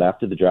stay on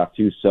after the draft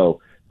too.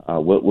 So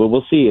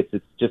we'll see.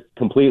 It's just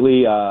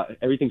completely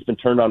everything's been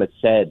turned on its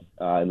head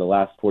in the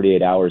last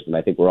 48 hours, and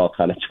I think we're all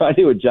kind of trying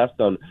to adjust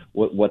on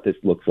what this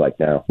looks like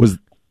now.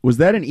 Was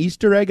that an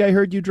Easter egg I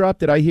heard you drop?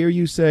 Did I hear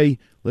you say,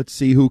 let's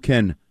see who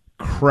can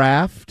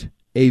craft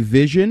a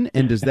vision?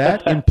 And does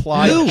that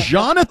imply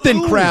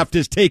Jonathan Kraft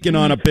is taking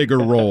on a bigger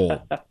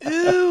role?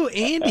 Ooh,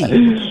 Andy,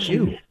 look at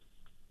you.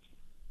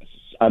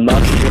 I'm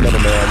not the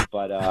middleman,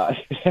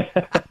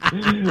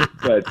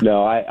 but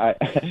no,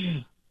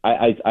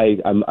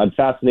 I'm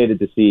fascinated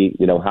to see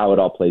how it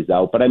all plays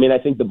out. But I mean, I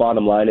think the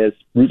bottom line is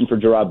rooting for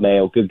Gerard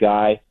Mayo, good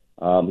guy.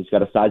 He's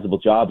got a sizable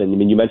job, and I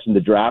mean, you mentioned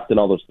the draft and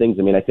all those things.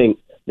 I mean, I think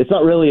it's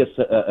not really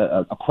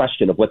a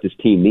question of what this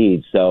team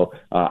needs. So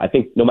I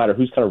think no matter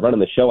who's kind of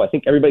running the show, I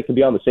think everybody can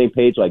be on the same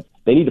page. Like,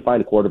 they need to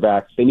find a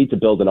quarterback. They need to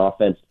build an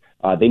offense.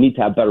 They need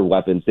to have better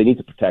weapons. They need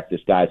to protect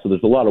this guy. So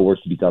there's a lot of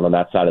work to be done on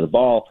that side of the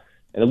ball.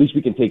 And at least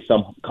we can take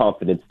some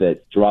confidence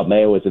that Gerard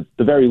Mayo is at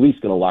the very least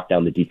going to lock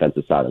down the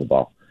defensive side of the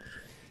ball.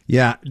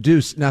 Yeah,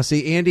 Deuce. Now,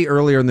 see, Andy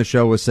earlier in the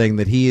show was saying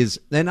that he is,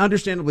 and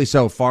understandably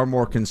so, far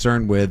more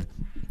concerned with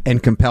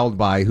and compelled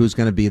by who's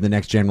going to be the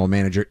next general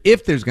manager,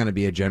 if there's going to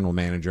be a general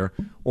manager,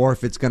 or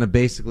if it's going to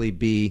basically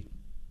be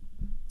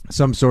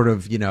some sort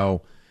of,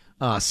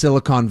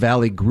 Silicon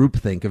Valley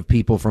groupthink of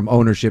people from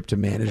ownership to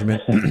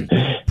management,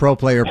 pro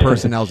player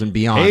personnels and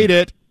beyond. Hate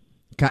it.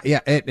 Yeah,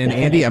 and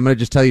Andy, I'm going to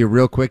just tell you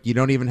real quick, you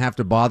don't even have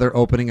to bother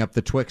opening up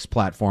the Twix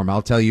platform.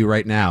 I'll tell you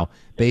right now,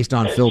 based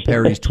on Phil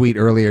Perry's tweet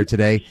earlier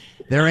today,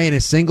 there ain't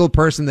a single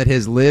person that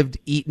has lived,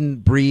 eaten,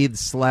 breathed,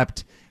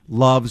 slept,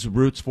 loves,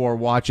 roots for,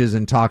 watches,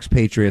 and talks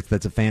Patriots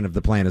that's a fan of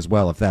the plan as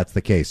well, if that's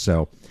the case.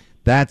 So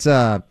that's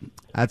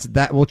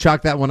that. We'll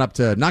chalk that one up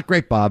to not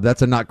great Bob.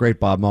 That's a not great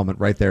Bob moment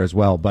right there as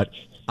well. But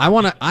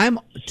I'm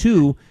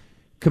too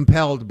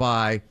compelled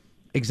by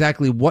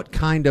exactly what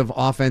kind of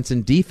offense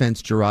and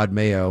defense Gerard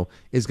Mayo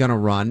is going to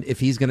run, if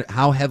he's going to,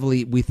 how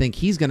heavily we think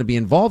he's going to be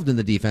involved in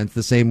the defense,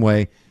 the same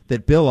way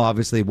that Bill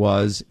obviously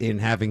was in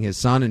having his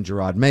son and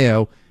Gerard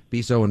Mayo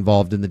be so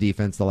involved in the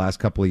defense the last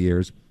couple of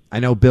years. I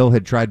know Bill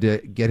had tried to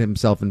get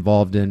himself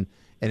involved in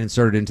and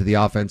inserted into the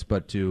offense,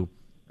 but to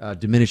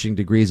diminishing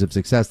degrees of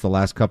success the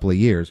last couple of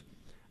years.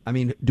 I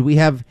mean, do we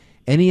have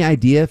any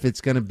idea if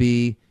it's going to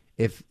be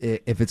if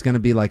it's going to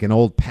be like an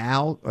old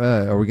pal?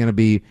 Are we going to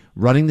be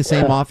running the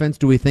same offense?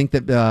 Do we think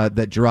that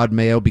that Gerard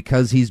Mayo,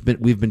 because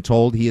we've been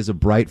told he is a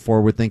bright,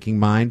 forward-thinking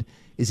mind,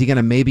 is he going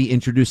to maybe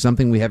introduce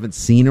something we haven't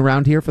seen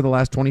around here for the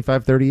last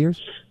 25, 30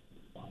 years?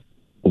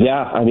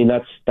 Yeah, I mean,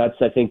 that's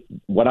I think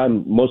what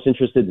I'm most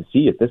interested to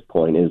see at this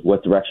point is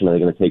what direction are they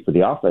going to take for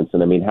the offense.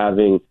 And I mean,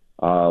 having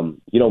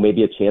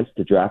maybe a chance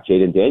to draft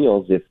Jaden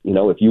Daniels, if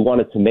you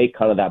wanted to make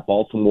kind of that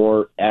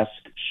Baltimore-esque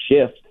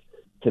shift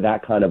to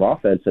that kind of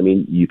offense, I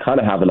mean, you kind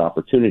of have an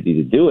opportunity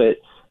to do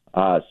it.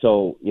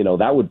 So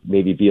that would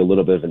maybe be a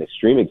little bit of an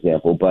extreme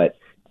example, but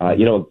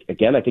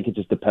again, I think it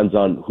just depends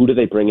on who do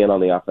they bring in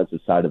on the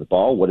offensive side of the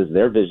ball. What is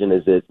their vision?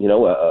 Is it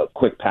a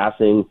quick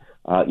passing,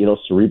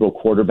 cerebral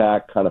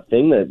quarterback kind of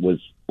thing that was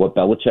what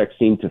Belichick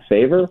seemed to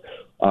favor?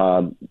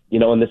 And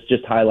this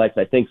just highlights,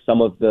 I think,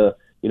 some of the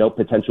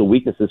potential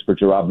weaknesses for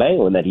Gerard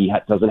Mayo, in that he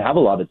doesn't have a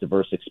lot of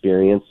diverse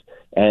experience,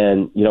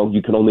 and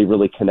you can only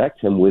really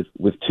connect him with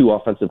two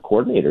offensive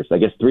coordinators. I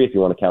guess three if you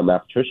want to count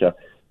Matt Patricia.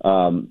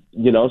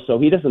 So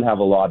he doesn't have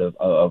a lot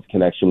of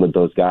connection with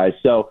those guys.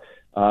 So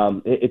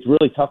it's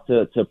really tough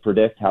to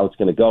predict how it's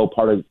going to go.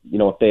 Part of,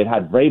 if they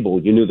had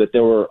Vrabel, you knew that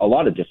there were a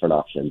lot of different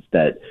options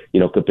that,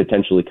 could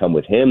potentially come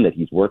with him that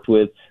he's worked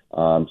with.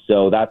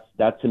 So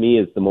that to me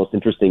is the most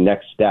interesting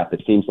next step.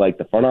 It seems like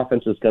the front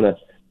offense is going to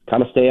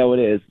kind of stay how it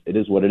is. It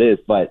is what it is,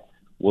 but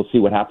we'll see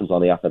what happens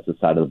on the offensive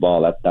side of the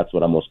ball. That's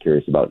what I'm most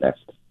curious about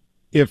next.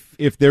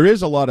 If there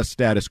is a lot of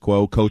status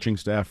quo, coaching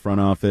staff,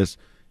 front office,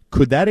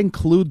 could that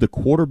include the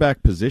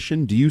quarterback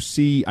position? Do you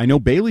see, I know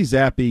Bailey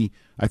Zappi,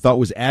 I thought,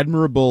 was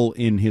admirable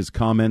in his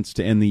comments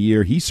to end the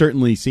year. He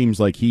certainly seems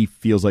like he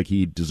feels like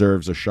he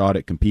deserves a shot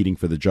at competing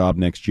for the job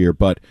next year.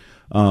 But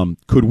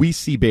could we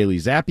see Bailey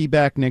Zappi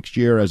back next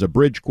year as a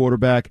bridge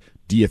quarterback?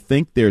 Do you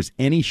think there's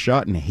any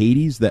shot in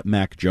Hades that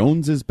Mac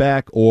Jones is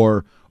back,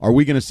 or are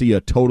we going to see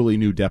a totally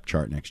new depth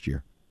chart next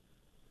year?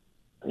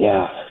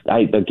 Yeah,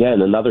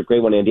 again, another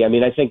great one, Andy. I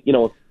mean, I think,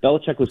 if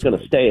Belichick was going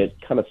to stay, it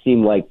kind of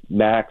seemed like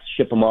Max,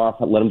 ship him off,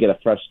 let him get a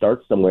fresh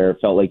start somewhere. It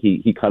felt like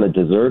he kind of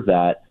deserved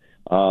that.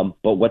 But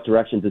what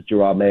direction does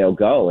Gerard Mayo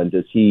go? And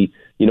does he,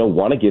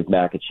 want to give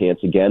Mac a chance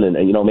again? And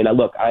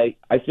look, I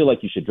feel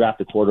like you should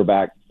draft a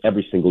quarterback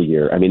every single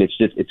year. I mean,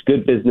 it's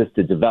good business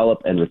to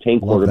develop and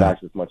retain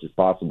quarterbacks as much as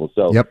possible.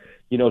 So,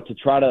 to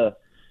try to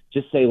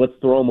just say, let's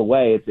throw him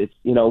away.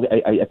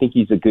 I think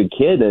he's a good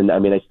kid. And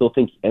I still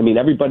think,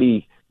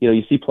 everybody,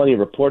 you see plenty of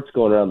reports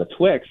going around the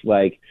Twix,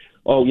 like,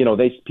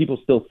 people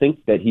still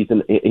think that he's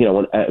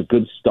a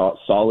good,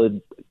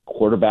 solid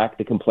quarterback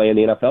that can play in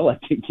the NFL,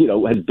 I think,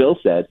 as Bill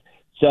said.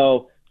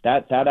 So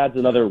that adds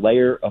another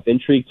layer of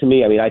intrigue to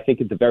me. I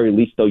think at the very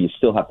least, though, you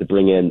still have to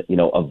bring in,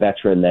 a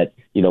veteran that,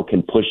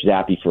 can push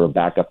Zappe for a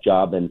backup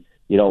job. And,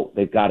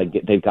 they've got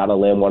to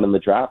land one in the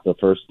draft, the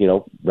first,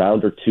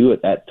 round or two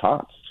at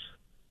tops.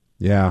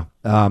 Yeah.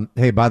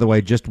 Hey, by the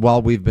way, just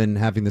while we've been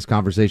having this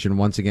conversation,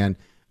 once again,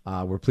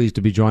 we're pleased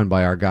to be joined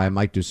by our guy,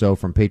 Mike Doucette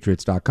from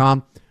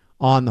Patriots.com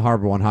on the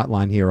Harbor One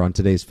hotline here on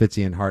today's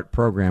Fitzy and Hart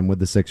program with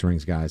the Six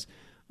Rings guys.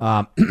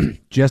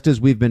 Just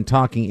as we've been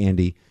talking,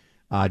 Andy,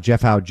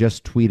 Jeff Howe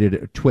just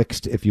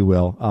twixt, if you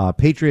will.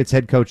 Patriots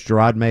head coach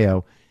Gerard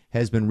Mayo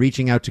has been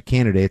reaching out to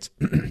candidates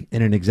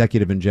in an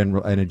executive in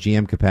general and a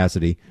GM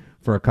capacity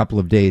for a couple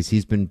of days.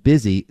 He's been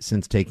busy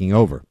since taking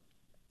over.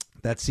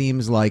 That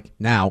seems like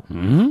now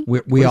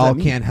we all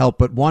can't help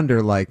but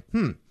wonder,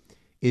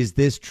 is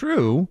this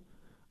true?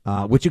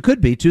 Which it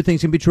could be. Two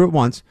things can be true at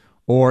once.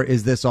 Or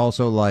is this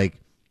also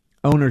like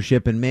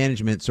ownership and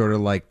management sort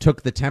of like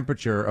took the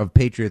temperature of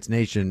Patriots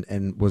Nation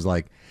and was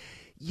like,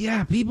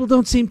 yeah, people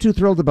don't seem too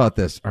thrilled about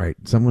this. All right,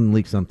 someone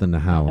leak something to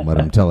Howe and let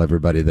him tell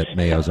everybody that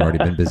Mayo's already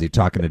been busy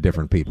talking to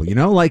different people.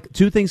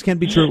 Two things can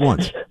be true at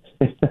once.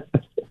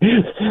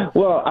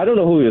 Well, I don't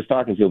know who he was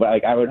talking to,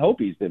 but I would hope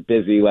he's been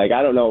busy. I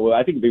don't know.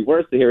 I think it'd be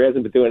worse to hear he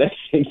hasn't been doing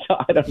anything. So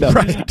I don't know.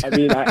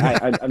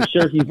 Right. I'm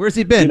sure he's. Where's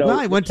he been?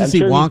 He went to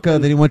see Wonka,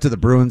 then he went to the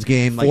Bruins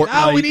game.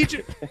 We need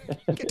you.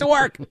 Get to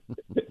work.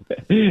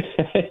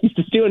 He's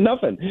just doing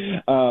nothing.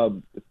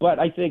 But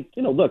I think,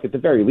 look, at the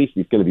very least,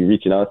 he's going to be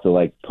reaching out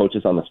to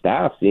coaches on the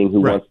staff, seeing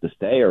who wants to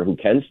stay or who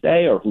can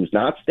stay or who's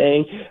not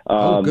staying.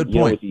 Good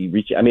point.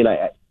 These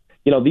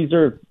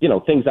are,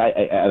 things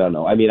I don't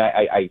know.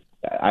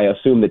 I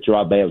assume that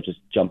Gerard Mayo just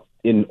jumped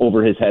in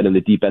over his head in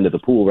the deep end of the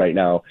pool right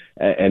now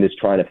and is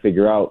trying to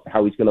figure out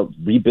how he's going to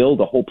rebuild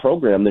the whole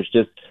program. There's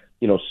just,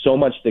 so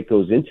much that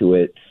goes into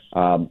it.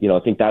 I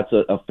think that's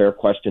a fair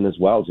question as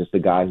well. Just a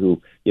guy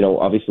who,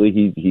 obviously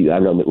he I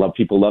don't know,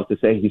 people love to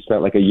say he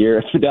spent like a year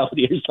at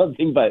Fidelity or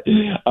something, but,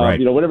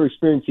 whatever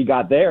experience he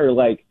got there,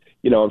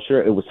 I'm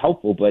sure it was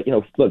helpful, but,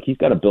 look, he's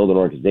got to build an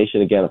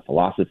organization again, a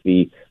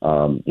philosophy,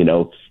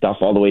 stuff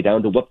all the way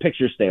down to what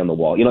pictures stay on the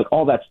wall.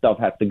 All that stuff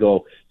has to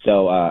go.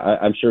 So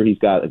I'm sure he's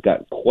got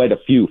quite a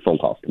few phone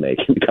calls to make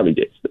in the coming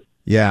days.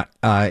 Yeah,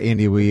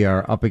 Andy, we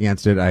are up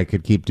against it. I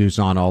could keep Deuce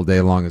on all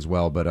day long as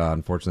well, but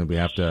unfortunately we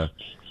got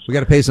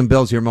to pay some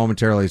bills here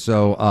momentarily.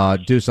 So,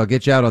 Deuce, I'll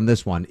get you out on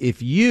this one.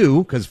 If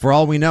you, because for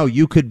all we know,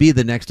 you could be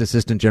the next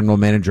assistant general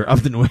manager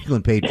of the New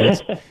England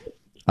Patriots.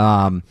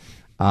 I'll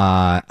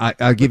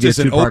give you a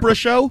two-part. An Oprah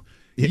show?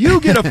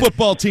 You get a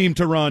football team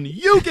to run.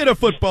 You get a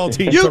football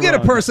team to run. You get a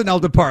personnel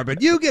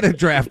department. You get a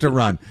draft to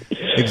run.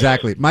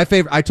 Exactly.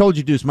 I told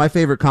you, Deuce, my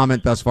favorite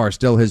comment thus far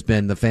still has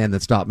been the fan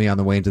that stopped me on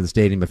the way into the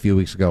stadium a few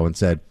weeks ago and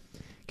said,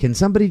 can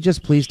somebody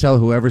just please tell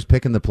whoever's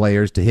picking the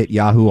players to hit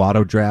Yahoo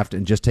Auto Draft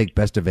and just take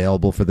best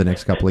available for the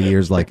next couple of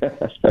years?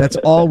 That's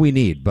all we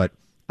need. But,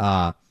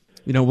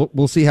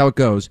 we'll see how it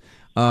goes.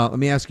 Let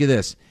me ask you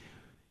this.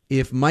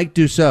 If Mike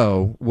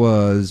Doucette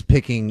was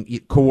picking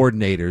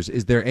coordinators,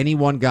 is there any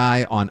one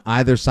guy on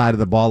either side of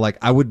the ball?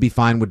 I would be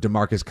fine with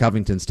DeMarcus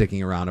Covington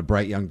sticking around, a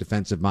bright young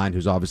defensive mind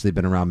who's obviously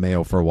been around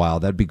Mayo for a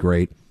while. That'd be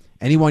great.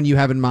 Anyone you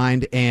have in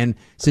mind? And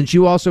since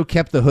you also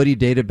kept the hoodie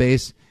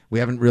database, we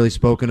haven't really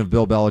spoken of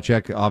Bill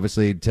Belichick,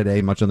 obviously,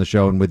 today, much on the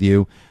show and with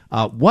you.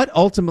 What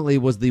ultimately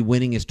was the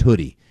winningest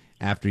hoodie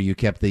after you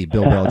kept the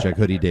Bill Belichick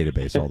hoodie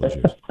database all those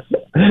years?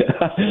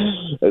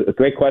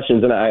 Great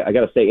questions, and I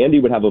got to say, Andy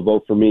would have a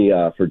vote for me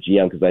for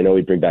GM because I know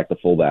he'd bring back the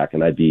fullback,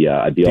 and I'd be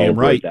all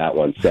over that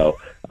one. So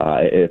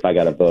if I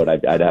got a vote,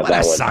 I'd have that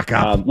one. Suck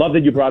up. Love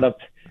that you brought up.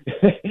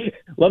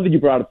 Love that you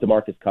brought up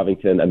DeMarcus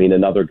Covington.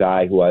 Another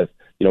guy who I've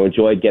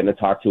enjoyed getting to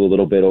talk to a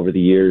little bit over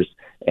the years.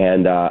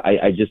 And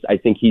I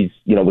think he's,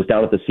 was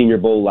down at the Senior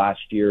Bowl last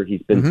year.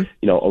 He's been,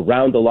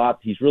 around a lot.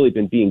 He's really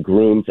been being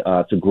groomed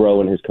to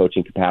grow in his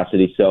coaching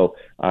capacity. So,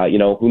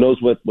 who knows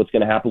what's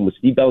going to happen with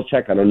Steve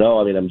Belichick? I don't know.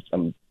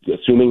 I'm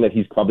assuming that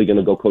he's probably going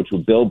to go coach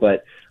with Bill,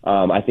 but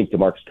I think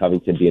DeMarcus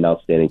Covington be an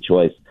outstanding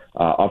choice.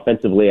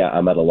 Offensively,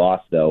 I'm at a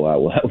loss, though.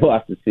 We'll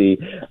have to see.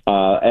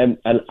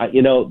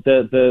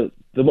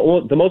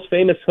 The most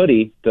famous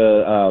hoodie,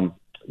 the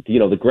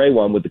gray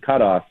one with the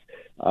cutoff,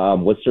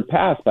 was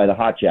surpassed by the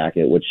hot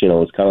jacket, which,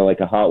 was kind of like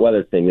a hot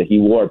weather thing that he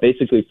wore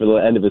basically for the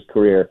end of his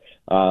career.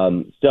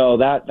 So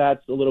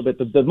that's a little bit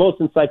the most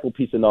insightful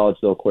piece of knowledge,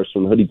 though, of course,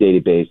 from the hoodie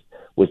database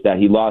was that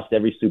he lost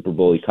every Super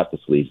Bowl. He cut the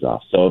sleeves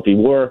off. So if he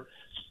wore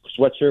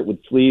a sweatshirt with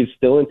sleeves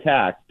still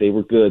intact, they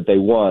were good. They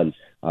won.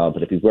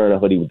 But if he's wearing a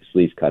hoodie with the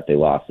sleeves cut, they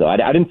lost. So I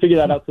didn't figure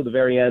that out till the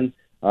very end.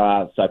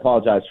 So I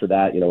apologize for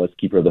that. As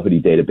keeper of the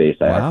hoodie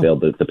database, I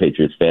failed the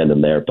Patriots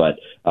fandom there, but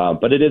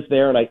it is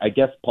there, and I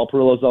guess Paul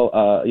Perillo's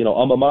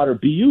alma mater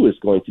BU is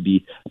going to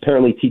be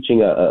apparently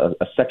teaching a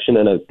section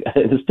in a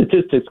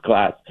statistics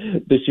class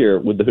this year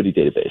with the hoodie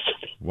database.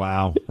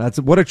 Wow, that's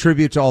what a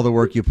tribute to all the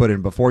work you put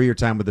in before your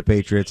time with the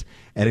Patriots,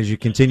 and as you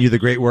continue the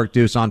great work,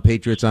 Deuce, on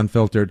Patriots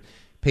Unfiltered,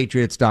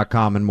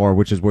 Patriots.com and more,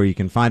 which is where you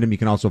can find him. You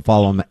can also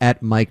follow him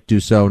at Mike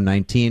Doucette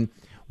 19.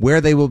 Where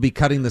they will be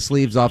cutting the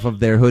sleeves off of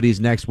their hoodies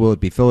next, will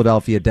it be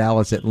Philadelphia,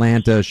 Dallas,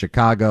 Atlanta,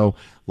 Chicago,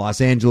 Los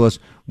Angeles?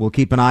 We'll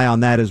keep an eye on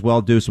that as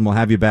well, Deuce, and we'll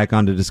have you back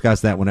on to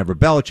discuss that whenever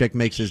Belichick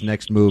makes his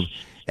next move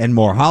and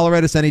more. Holler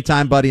at us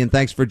anytime, buddy, and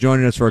thanks for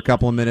joining us for a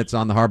couple of minutes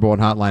on the Harbor One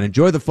Hotline.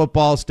 Enjoy the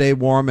football, stay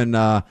warm, and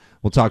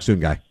we'll talk soon,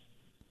 guy.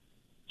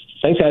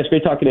 Thanks, guys.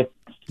 Great talking to you.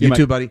 You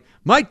too, buddy.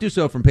 Mike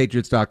Doucette from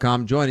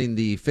Patriots.com joining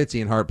the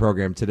Fitzy and Hart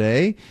program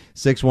today.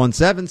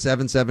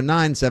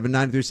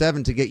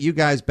 617-779-7937 to get you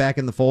guys back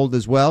in the fold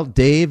as well.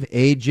 Dave,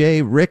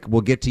 AJ, Rick,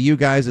 we'll get to you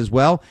guys as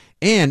well.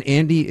 And,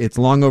 Andy, it's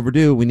long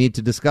overdue. We need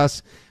to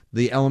discuss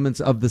the elements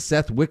of the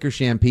Seth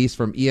Wickersham piece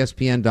from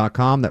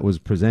ESPN.com that was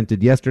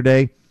presented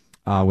yesterday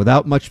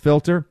without much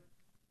filter.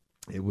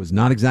 It was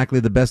not exactly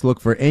the best look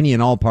for any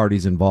and all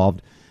parties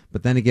involved.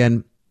 But then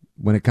again,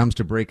 when it comes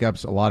to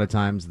breakups, a lot of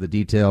times the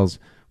details,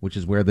 which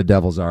is where the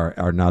Devils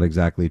are not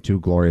exactly too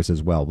glorious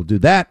as well. We'll do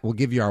that. We'll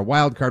give you our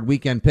wild card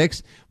weekend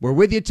picks. We're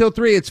with you till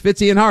 3. It's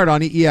Fitzy and Hart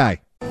on EEI.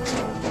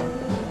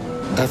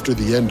 After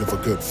the end of a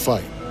good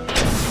fight,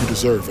 you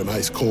deserve an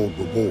ice-cold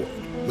reward.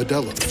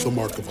 Modelo is the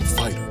mark of a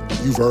fighter.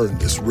 You've earned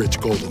this rich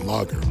golden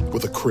lager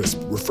with a crisp,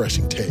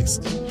 refreshing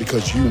taste.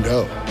 Because you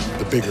know,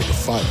 the bigger the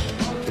fight,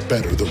 the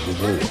better the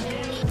reward.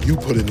 You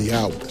put in the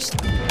hours,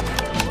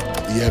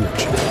 the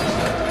energy,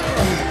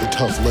 the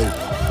tough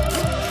labor.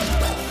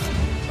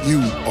 You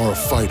are a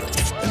fighter,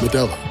 and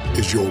Modelo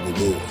is your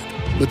reward.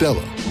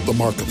 Modelo, the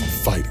mark of a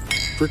fighter.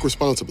 Drink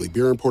responsibly.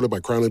 Beer imported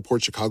by Crown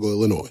Imports, Chicago,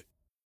 Illinois.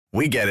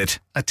 We get it.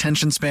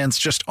 Attention spans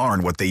just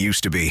aren't what they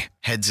used to be.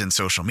 Heads in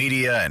social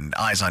media and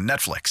eyes on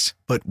Netflix.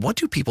 But what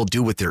do people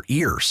do with their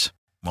ears?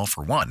 Well,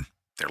 for one,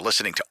 they're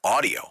listening to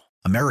audio.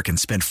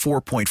 Americans spend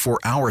 4.4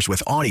 hours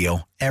with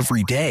audio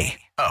every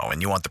day. Oh,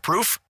 and you want the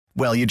proof?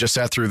 Well, you just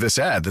sat through this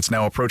ad that's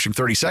now approaching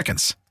 30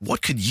 seconds.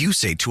 What could you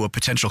say to a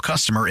potential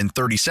customer in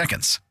 30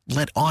 seconds?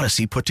 Let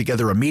Odyssey put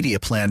together a media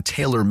plan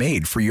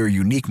tailor-made for your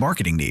unique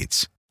marketing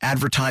needs.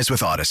 Advertise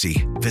with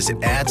Odyssey.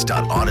 Visit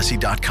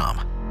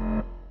ads.odyssey.com.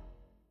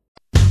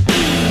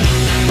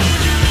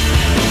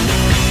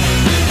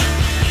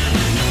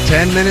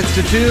 Ten minutes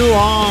to 2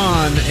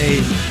 on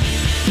a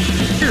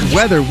weird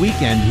weather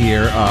weekend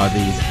here,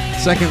 the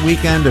second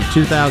weekend of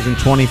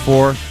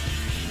 2024.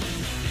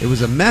 It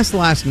was a mess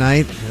last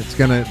night.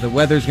 The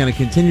weather's gonna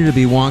continue to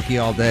be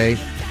wonky all day.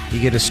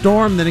 You get a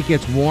storm, then it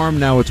gets warm.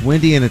 Now it's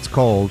windy and it's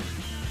cold.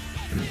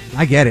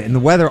 I get it. And the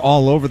weather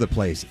all over the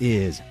place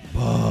is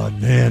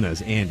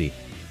bananas, Andy.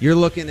 You're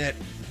looking at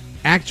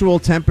actual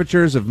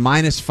temperatures of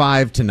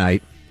 -5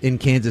 tonight in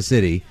Kansas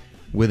City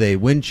with a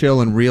wind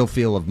chill and real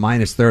feel of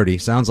 -30.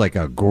 Sounds like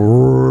a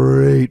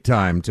great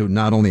time to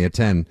not only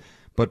attend,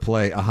 but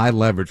play a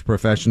high-leverage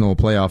professional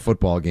playoff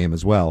football game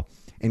as well.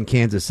 In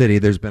Kansas City,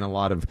 there's been a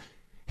lot of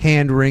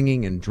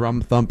hand-wringing and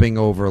drum-thumping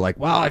over, like,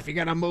 well, if you're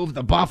going to move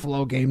the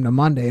Buffalo game to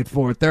Monday at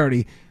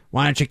 4:30,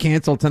 why don't you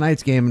cancel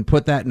tonight's game and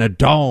put that in a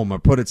dome or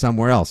put it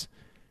somewhere else?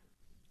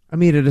 I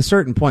mean, at a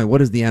certain point,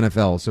 what is the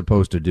NFL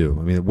supposed to do?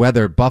 I mean,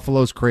 whether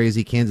Buffalo's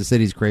crazy, Kansas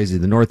City's crazy,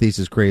 the Northeast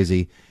is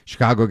crazy,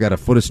 Chicago got a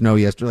foot of snow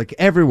yesterday, like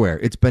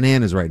everywhere. It's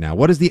bananas right now.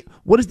 What is the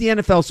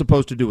NFL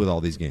supposed to do with all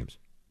these games?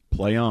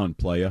 Play on,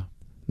 playa.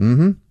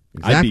 Mm-hmm.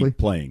 Exactly.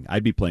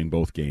 I'd be playing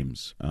both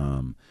games.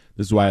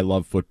 This is why I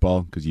love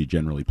football, because you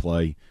generally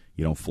play.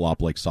 You don't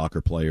flop like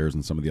soccer players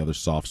and some of the other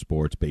soft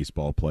sports,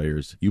 baseball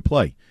players. You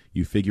play.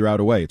 You figure out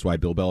a way. It's why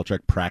Bill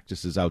Belichick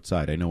practices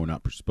outside. I know we're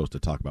not supposed to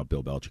talk about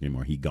Bill Belichick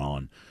anymore. He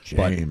gone.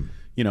 Shame.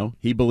 But,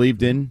 he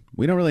believed in,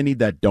 we don't really need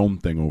that dome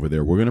thing over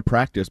there. We're going to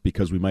practice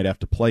because we might have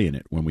to play in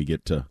it when we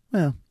get to,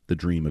 the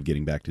dream of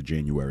getting back to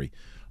January.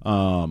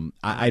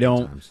 I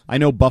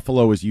know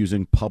Buffalo is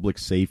using public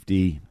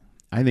safety.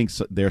 I think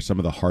they're some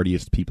of the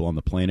hardiest people on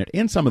the planet,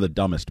 and some of the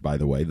dumbest, by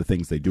the way, the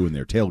things they do in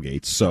their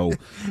tailgates. So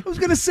I was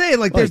going to say,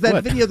 there's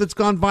that video that's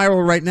gone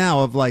viral right now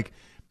of,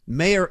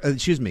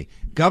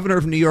 Governor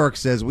of New York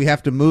says we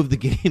have to move the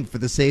game for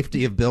the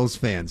safety of Bills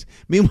fans.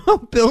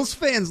 Meanwhile, Bills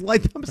fans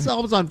light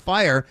themselves on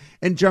fire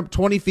and jump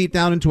 20 feet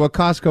down into a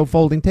Costco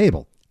folding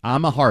table.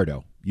 I'm a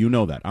hardo. You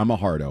know that. I'm a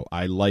hardo.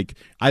 I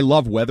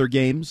love weather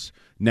games.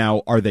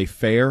 Now, are they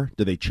fair?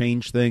 Do they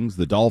change things?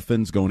 The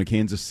Dolphins going to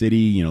Kansas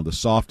City, the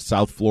soft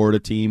South Florida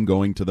team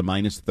going to the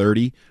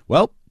 -30.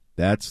 Well,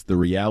 that's the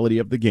reality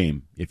of the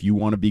game. If you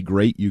want to be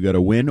great, you got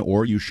to win,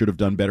 or you should have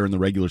done better in the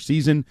regular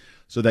season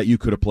so that you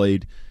could have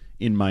played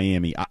in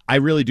Miami. I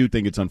really do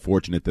think it's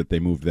unfortunate that they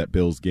moved that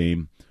Bills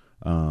game.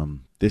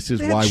 This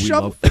is why we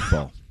love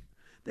football.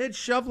 They had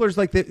shovelers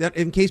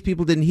in case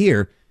people didn't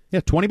hear.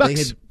 Yeah,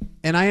 $20.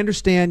 And I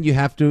understand you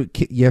have to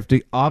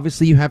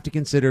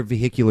consider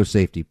vehicular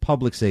safety,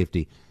 public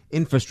safety.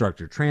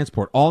 infrastructure,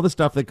 transport, all the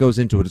stuff that goes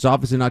into it. It's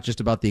obviously not just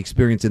about the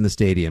experience in the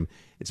stadium.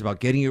 It's about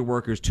getting your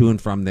workers to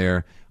and from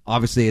there.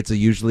 Obviously, it's a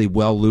usually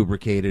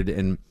well-lubricated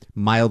and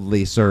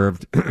mildly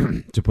served,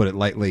 to put it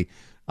lightly,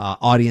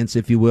 audience,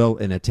 if you will,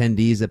 and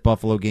attendees at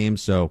Buffalo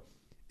games. So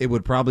it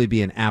would probably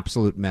be an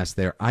absolute mess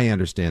there. I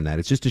understand that.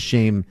 It's just a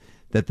shame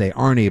that they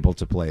aren't able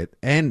to play it.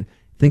 And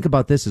think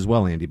about this as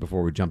well, Andy,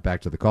 before we jump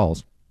back to the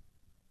calls.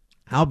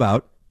 How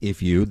about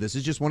if you, this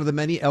is just one of the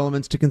many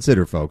elements to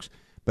consider, folks,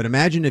 but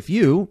imagine if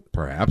you,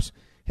 perhaps,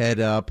 had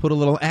put a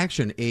little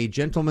action, a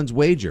gentleman's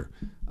wager,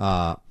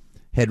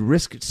 had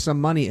risked some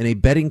money in a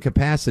betting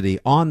capacity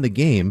on the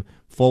game,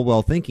 full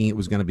well thinking it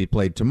was going to be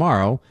played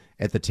tomorrow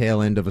at the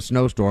tail end of a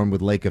snowstorm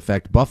with lake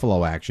effect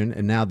Buffalo action,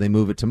 and now they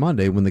move it to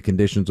Monday when the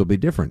conditions will be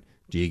different.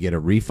 Do you get a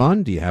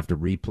refund? Do you have to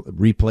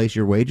replace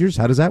your wagers?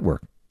 How does that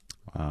work?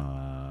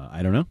 I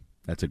don't know.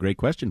 That's a great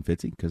question,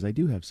 Fitzy, because I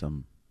do have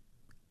some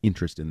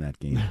interest in that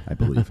game, I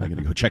believe. I'm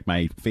going to go check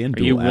my FanDuel app.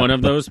 Are you one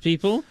of those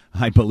people?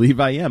 I believe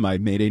I am. I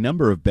made a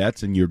number of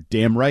bets, and you're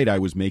damn right I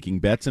was making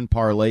bets and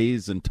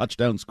parlays and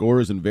touchdown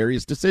scores and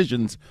various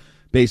decisions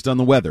based on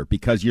the weather,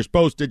 because you're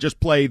supposed to just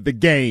play the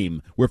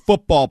game. We're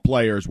football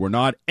players. We're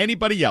not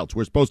anybody else.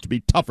 We're supposed to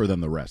be tougher than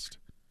the rest.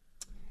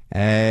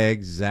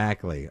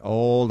 Exactly.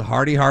 Old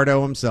Hardy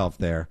Hardo himself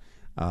there.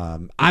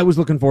 I was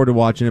looking forward to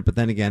watching it, but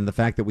then again, the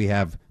fact that we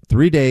have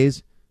 3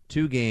 days,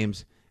 2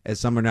 games, as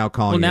some are now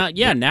calling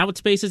it. Now it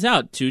spaces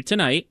out. 2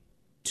 tonight,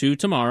 2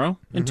 tomorrow,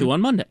 and 2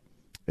 on Monday.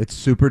 It's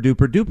super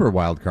duper duper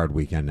wild card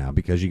weekend now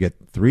because you get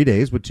 3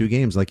 days with 2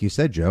 games, like you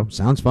said, Joe.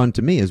 Sounds fun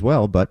to me as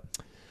well, but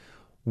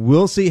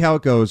we'll see how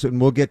it goes, and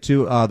we'll get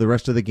to the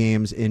rest of the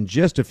games in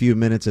just a few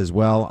minutes as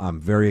well. I'm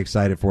very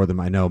excited for them.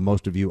 I know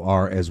most of you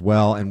are as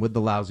well, and with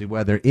the lousy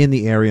weather in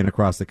the area and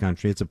across the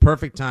country, it's a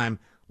perfect time.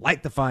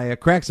 Light the fire,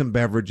 crack some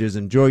beverages,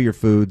 enjoy your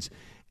foods,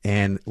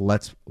 and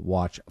let's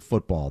watch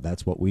football.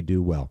 That's what we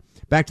do well.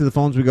 Back to the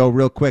phones we go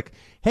real quick.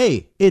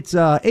 Hey, it's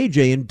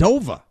AJ in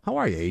Dover. How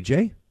are you,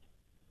 AJ?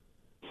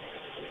 I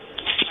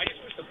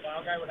just wish the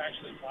plow guy would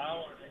actually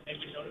plow or maybe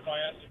notify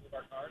us with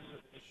our cars so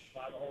that we can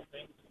plow the whole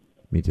thing.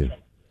 Me too.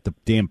 The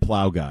damn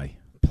plow guy.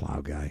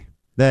 Plow guy.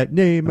 That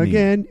name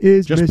again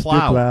is just Mr.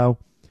 plow. Plow.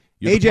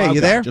 You're AJ,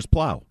 you guy. there? Just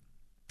plow.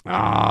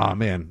 Ah,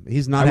 man.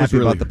 He's not happy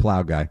about the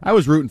plow guy. I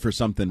was rooting for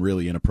something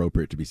really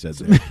inappropriate to be said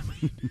there.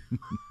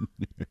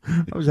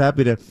 I was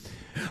happy to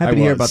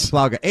hear about the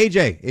plow guy.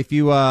 AJ,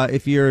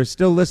 if you're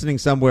still listening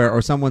somewhere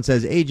or someone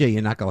says, AJ,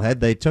 you knucklehead,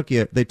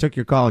 they took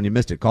your call and you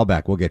missed it. Call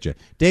back. We'll get you.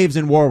 Dave's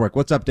in Warwick.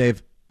 What's up,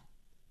 Dave?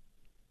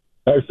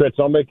 Hey, Fitz,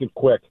 I'll make it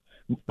quick.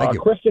 Thank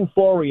you. Christian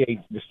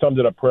Fourier summed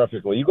it up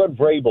perfectly. You got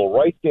Vrabel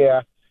right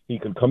there. He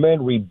could come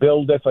in,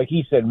 rebuild this. Like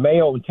he said,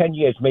 Mayo, in 10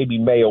 years, maybe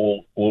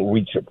Mayo will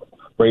reach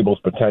Vrabel's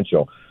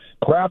potential.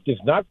 Kraft is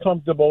not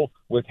comfortable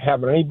with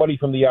having anybody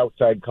from the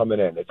outside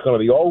coming in. It's going to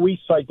be all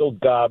recycled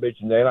garbage,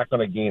 and they're not going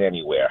to gain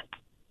anywhere.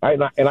 I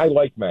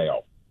like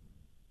Mayo.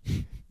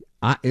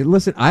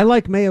 Listen, I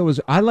like Mayo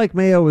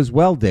as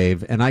well,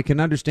 Dave, and I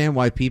can understand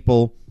why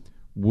people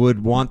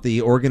would want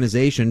the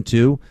organization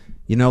to,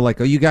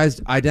 you guys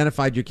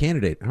identified your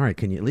candidate. All right,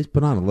 can you at least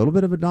put on a little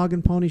bit of a dog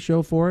and pony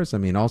show for us? I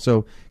mean,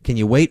 also, can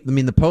you wait? I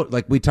mean,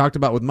 like we talked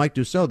about with Mike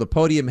Doucette, the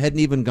podium hadn't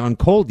even gone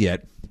cold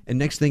yet, and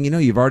next thing you know,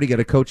 you've already got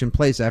a coach in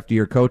place after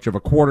your coach of a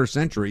quarter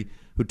century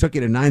who took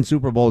you to 9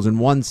 Super Bowls and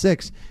won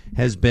 6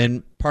 has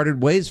been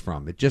parted ways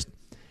from.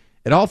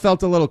 It all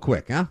felt a little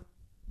quick, huh?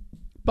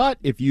 But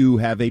if you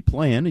have a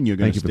plan and you're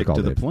going to stick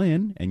to the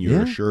plan and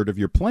you're assured of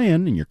your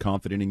plan and you're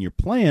confident in your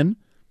plan,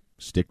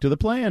 stick to the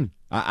plan.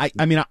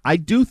 I mean, I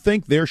do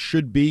think there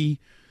should be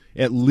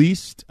at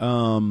least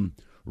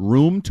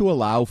room to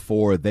allow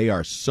for they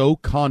are so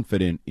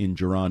confident in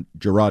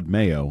Gerard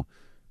Mayo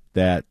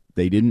that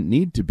they didn't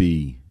need to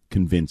be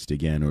convinced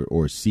again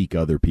or seek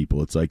other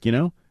people. It's like,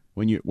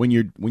 when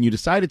you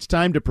decide it's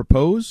time to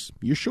propose,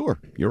 you're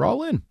sure. You're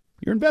all in.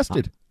 You're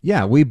invested.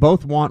 Yeah, we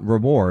both want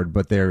reward,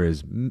 but there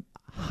is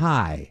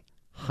high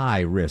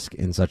risk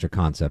in such a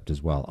concept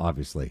as well,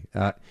 obviously.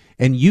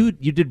 And you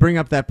did bring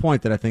up that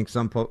point that I think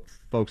some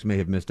folks may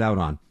have missed out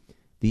on.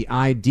 The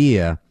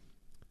idea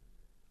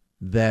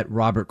that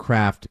Robert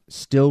Kraft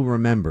still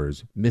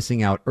remembers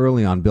missing out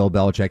early on Bill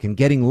Belichick and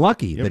getting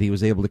lucky that he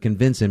was able to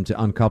convince him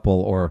to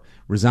uncouple or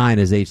resign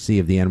as HC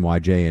of the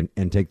NYJ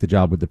and take the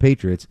job with the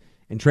Patriots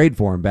and trade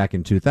for him back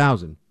in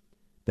 2000.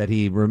 That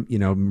he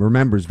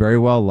remembers very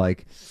well,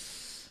 like,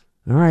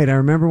 all right, I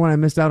remember when I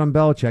missed out on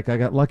Belichick. I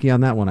got lucky on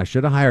that one. I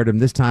should have hired him.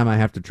 This time I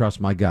have to trust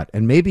my gut.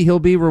 And maybe he'll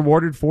be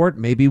rewarded for it.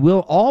 Maybe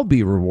we'll all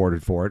be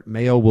rewarded for it.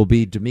 Mayo will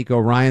be D'Amico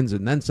Ryans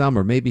and then some,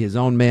 or maybe his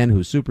own man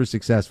who's super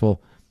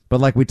successful. But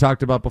like we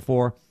talked about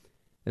before,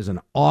 there's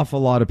an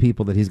awful lot of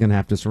people that he's going to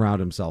have to surround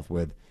himself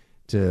with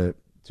to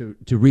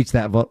reach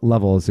that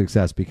level of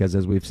success because,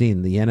 as we've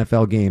seen, the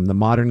NFL game, the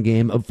modern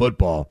game of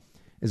football,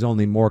 is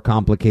only more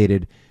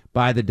complicated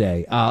by the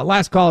day.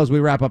 Last call as we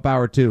wrap up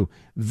hour 2.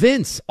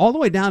 Vince, all the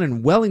way down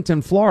in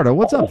Wellington, Florida.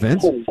 What's up,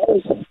 Vince?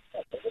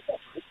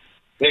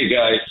 Hey,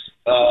 guys.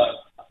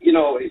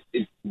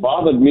 It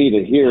bothered me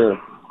to hear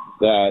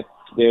that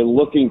they're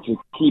looking to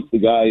keep the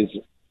guys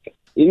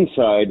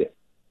inside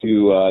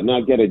to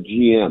not get a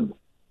GM.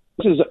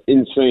 This is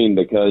insane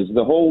because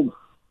the whole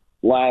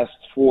last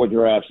 4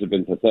 drafts have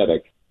been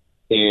pathetic,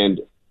 and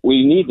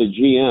we need the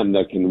GM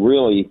that can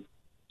really,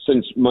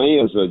 since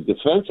Mayo's a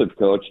defensive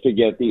coach, to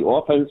get the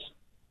offensive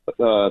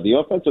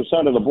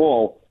side of the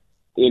ball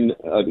in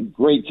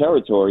great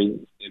territory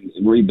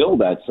and rebuild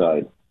that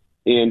side.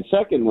 And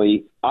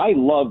secondly, I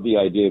love the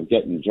idea of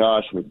getting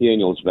Josh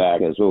McDaniels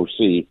back as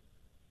OC,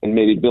 and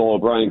maybe Bill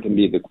O'Brien can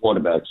be the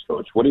quarterback's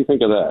coach. What do you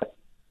think of that?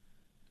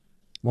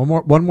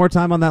 One more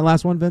time on that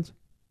last one, Vince.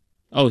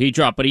 Oh, he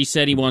dropped, but he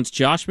said he wants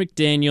Josh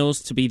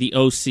McDaniels to be the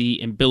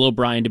OC and Bill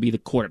O'Brien to be the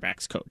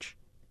quarterback's coach.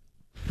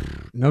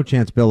 No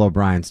chance Bill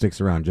O'Brien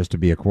sticks around just to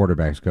be a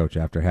quarterback's coach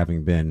after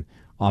having been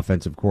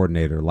offensive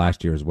coordinator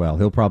last year as well.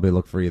 He'll probably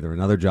look for either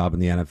another job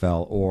in the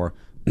NFL or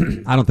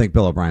I don't think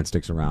Bill O'Brien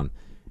sticks around,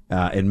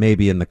 and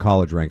maybe in the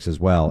college ranks as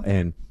well.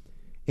 And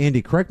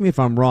Andy, correct me if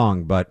I'm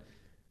wrong, but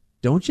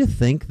don't you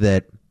think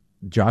that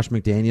Josh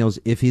McDaniels,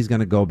 if he's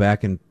going to go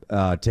back and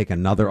take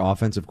another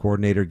offensive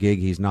coordinator gig,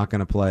 he's not going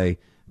to play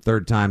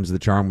third time's the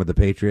charm with the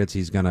Patriots.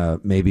 He's going to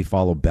maybe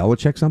follow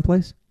Belichick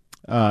someplace?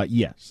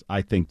 Yes,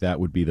 I think that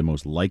would be the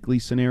most likely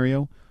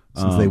scenario.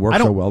 Since they work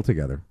so well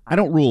together. I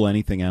don't rule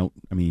anything out.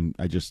 I mean,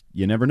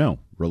 you never know.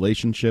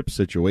 Relationships,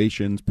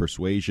 situations,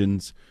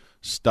 persuasions,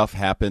 stuff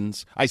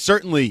happens.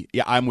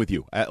 I'm with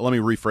you. Let me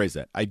rephrase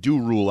that. I do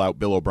rule out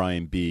Bill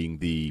O'Brien being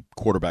the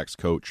quarterback's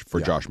coach for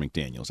Josh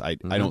McDaniels.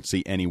 I don't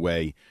see any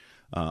way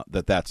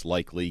that's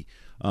likely.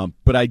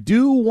 But I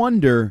do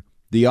wonder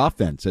the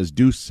offense, as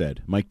Deuce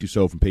said, Mike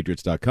Doucette from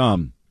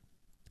Patriots.com.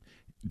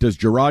 Does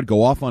Gerard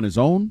go off on his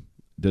own?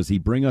 Does he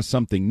bring us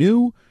something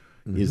new?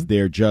 Is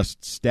there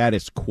just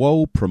status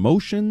quo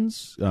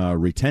promotions,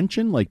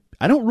 retention?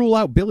 I don't rule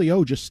out Billy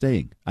O just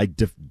staying. I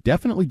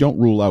definitely don't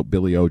rule out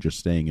Billy O just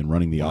staying and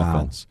running the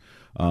offense.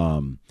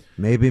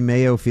 Maybe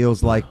Mayo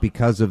feels like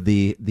because of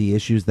the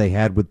issues they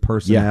had with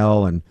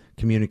personnel and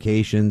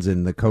communications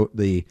and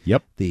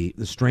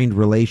the strained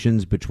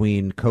relations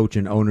between coach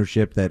and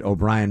ownership that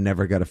O'Brien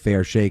never got a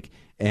fair shake.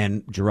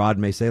 And Gerard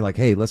may say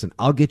hey, listen,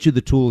 I'll get you the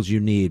tools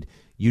you need.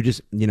 You just,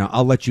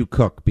 I'll let you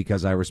cook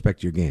because I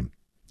respect your game.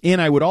 And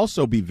I would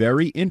also be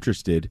very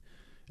interested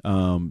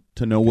to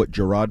know what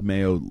Gerard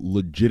Mayo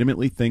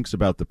legitimately thinks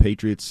about the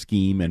Patriots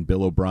scheme and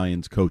Bill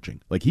O'Brien's coaching.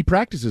 He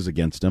practices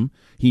against him.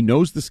 He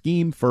knows the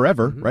scheme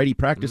forever, right? He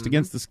practiced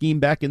against the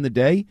scheme back in the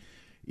day.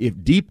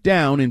 If deep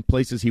down in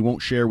places he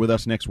won't share with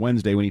us next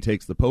Wednesday when he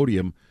takes the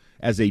podium,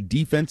 as a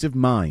defensive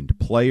mind,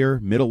 player,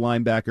 middle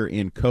linebacker,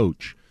 and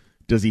coach,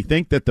 does he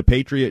think that the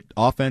Patriot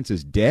offense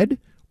is dead?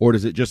 Or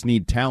does it just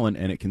need talent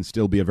and it can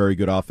still be a very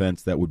good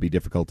offense that would be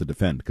difficult to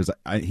defend? Because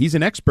he's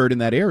an expert in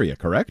that area,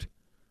 correct?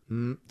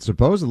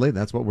 Supposedly,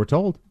 that's what we're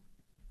told.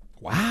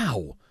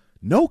 Wow.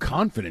 No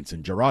confidence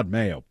in Gerard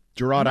Mayo.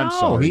 Gerard, no, I'm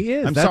sorry. He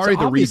is. I'm sorry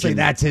the region.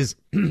 That's his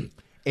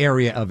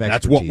area of expertise.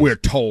 That's what we're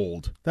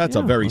told. That's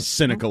a very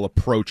cynical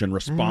approach and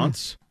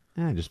response.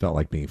 I just felt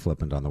like being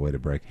flippant on the way to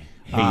break.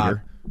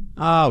 Hater.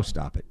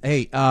 Stop it.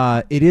 Hey,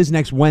 it is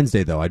next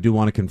Wednesday, though. I do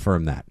want to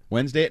confirm that.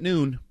 Wednesday at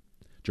noon.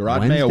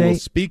 Gerard Mayo will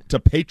speak to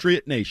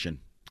Patriot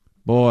Nation.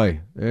 Boy,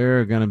 there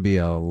are going to be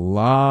a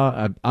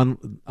lot.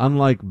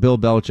 Unlike Bill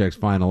Belichick's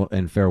final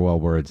and farewell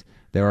words,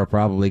 there are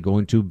probably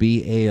going to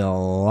be a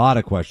lot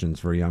of questions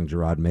for young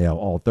Gerard Mayo,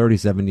 all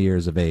 37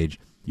 years of age.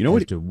 You know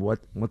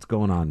what's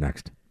going on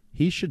next?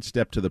 He should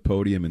step to the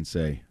podium and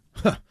say,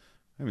 I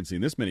haven't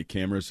seen this many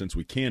cameras since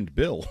we canned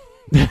Bill.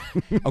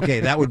 Okay,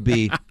 that would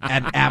be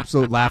an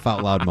absolute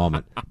laugh-out-loud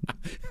moment.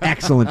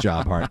 Excellent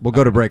job, Hart. We'll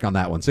go to break on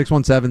that one.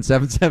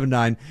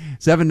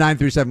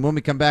 617-779-7937. When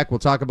we come back, we'll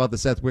talk about the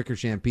Seth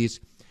Wickersham piece.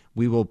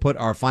 We will put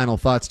our final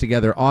thoughts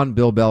together on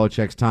Bill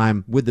Belichick's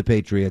time with the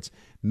Patriots,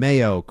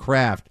 Mayo,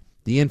 Kraft,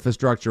 the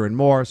infrastructure, and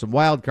more. Some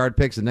wild card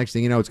picks, and next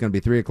thing you know, it's going to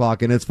be 3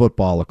 o'clock, and it's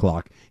football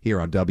o'clock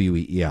here on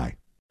WEEI.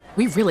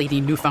 We really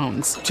need new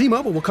phones.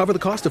 T-Mobile will cover the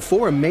cost of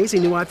 4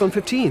 amazing new iPhone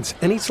 15s,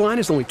 and each line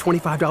is only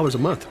 $25 a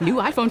month. New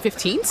iPhone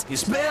 15s?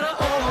 It's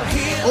better over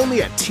here.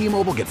 Only at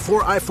T-Mobile, get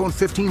 4 iPhone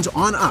 15s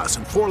on us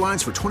and 4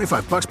 lines for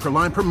 $25 per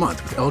line per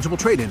month with eligible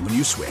trade-in when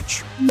you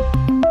switch.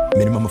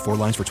 Minimum of 4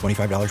 lines for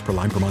 $25 per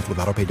line per month with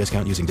autopay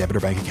discount using debit or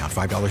bank account.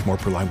 $5 more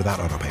per line without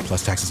autopay,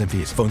 plus taxes and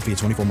fees. Phone fee at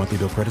 24 monthly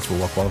bill credits for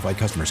well-qualified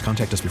customers.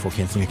 Contact us before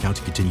canceling account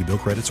to continue bill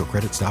credits or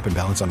credit stop and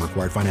balance on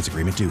required finance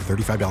agreement due.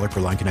 $35 per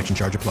line connection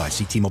charge applies.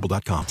 See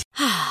T-Mobile.com.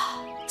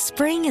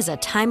 Spring is a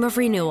time of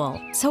renewal,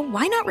 so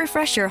why not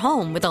refresh your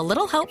home with a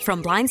little help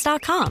from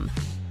Blinds.com?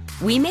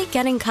 We make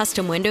getting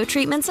custom window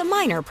treatments a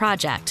minor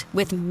project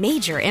with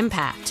major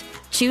impact.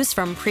 Choose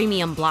from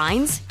premium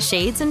blinds,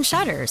 shades, and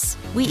shutters.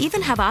 We even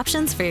have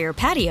options for your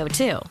patio,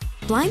 too.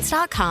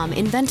 Blinds.com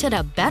invented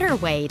a better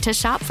way to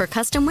shop for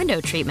custom window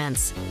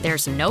treatments.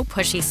 There's no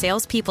pushy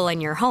salespeople in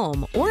your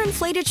home or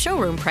inflated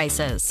showroom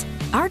prices.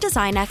 Our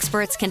design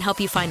experts can help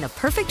you find the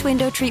perfect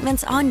window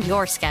treatments on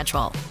your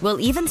schedule. We'll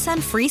even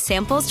send free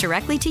samples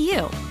directly to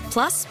you.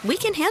 Plus, we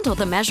can handle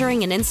the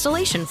measuring and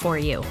installation for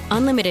you.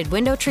 Unlimited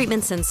window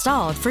treatments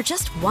installed for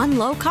just one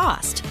low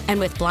cost. And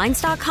with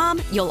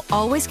Blinds.com, you'll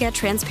always get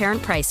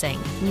transparent pricing.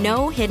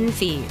 No hidden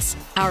fees.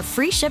 Our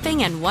free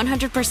shipping and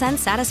 100%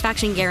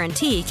 satisfaction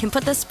guarantee can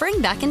put the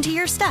spring back into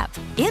your step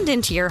and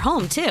into your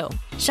home, too.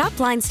 Shop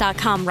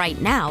Blinds.com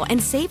right now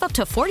and save up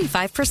to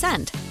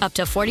 45%. Up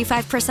to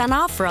 45%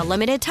 off for a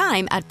limited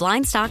time at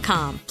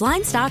Blinds.com.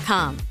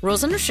 Blinds.com.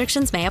 Rules and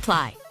restrictions may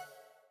apply.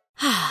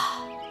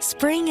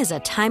 Spring is a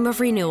time of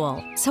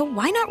renewal, so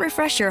why not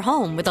refresh your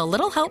home with a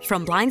little help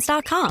from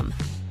Blinds.com?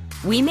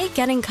 We make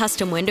getting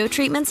custom window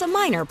treatments a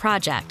minor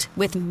project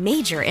with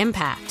major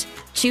impact.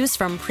 Choose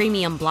from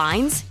premium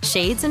blinds,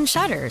 shades, and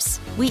shutters.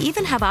 We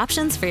even have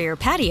options for your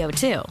patio,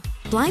 too.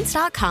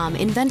 Blinds.com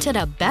invented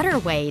a better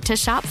way to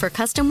shop for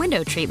custom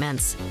window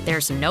treatments.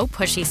 There's no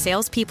pushy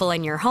salespeople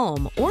in your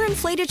home or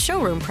inflated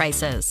showroom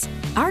prices.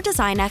 Our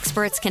design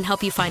experts can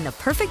help you find the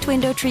perfect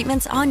window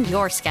treatments on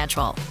your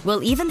schedule.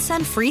 We'll even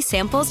send free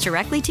samples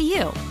directly to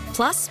you.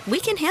 Plus, we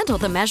can handle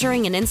the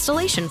measuring and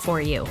installation for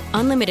you.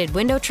 Unlimited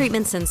window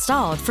treatments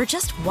installed for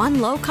just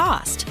one low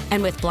cost.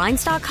 And with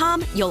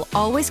Blinds.com, you'll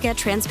always get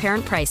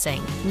transparent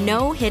pricing.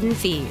 No hidden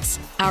fees.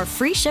 Our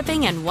free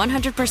shipping and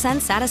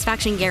 100%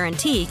 satisfaction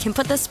guarantee can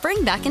put the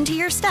spring back into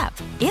your step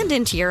and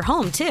into your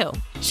home, too.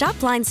 Shop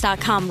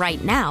Blinds.com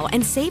right now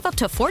and save up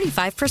to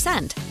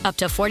 45%. Up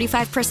to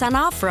 45%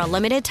 off for a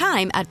limited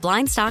time at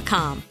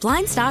Blinds.com.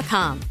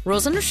 Blinds.com.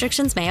 Rules and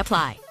restrictions may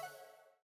apply.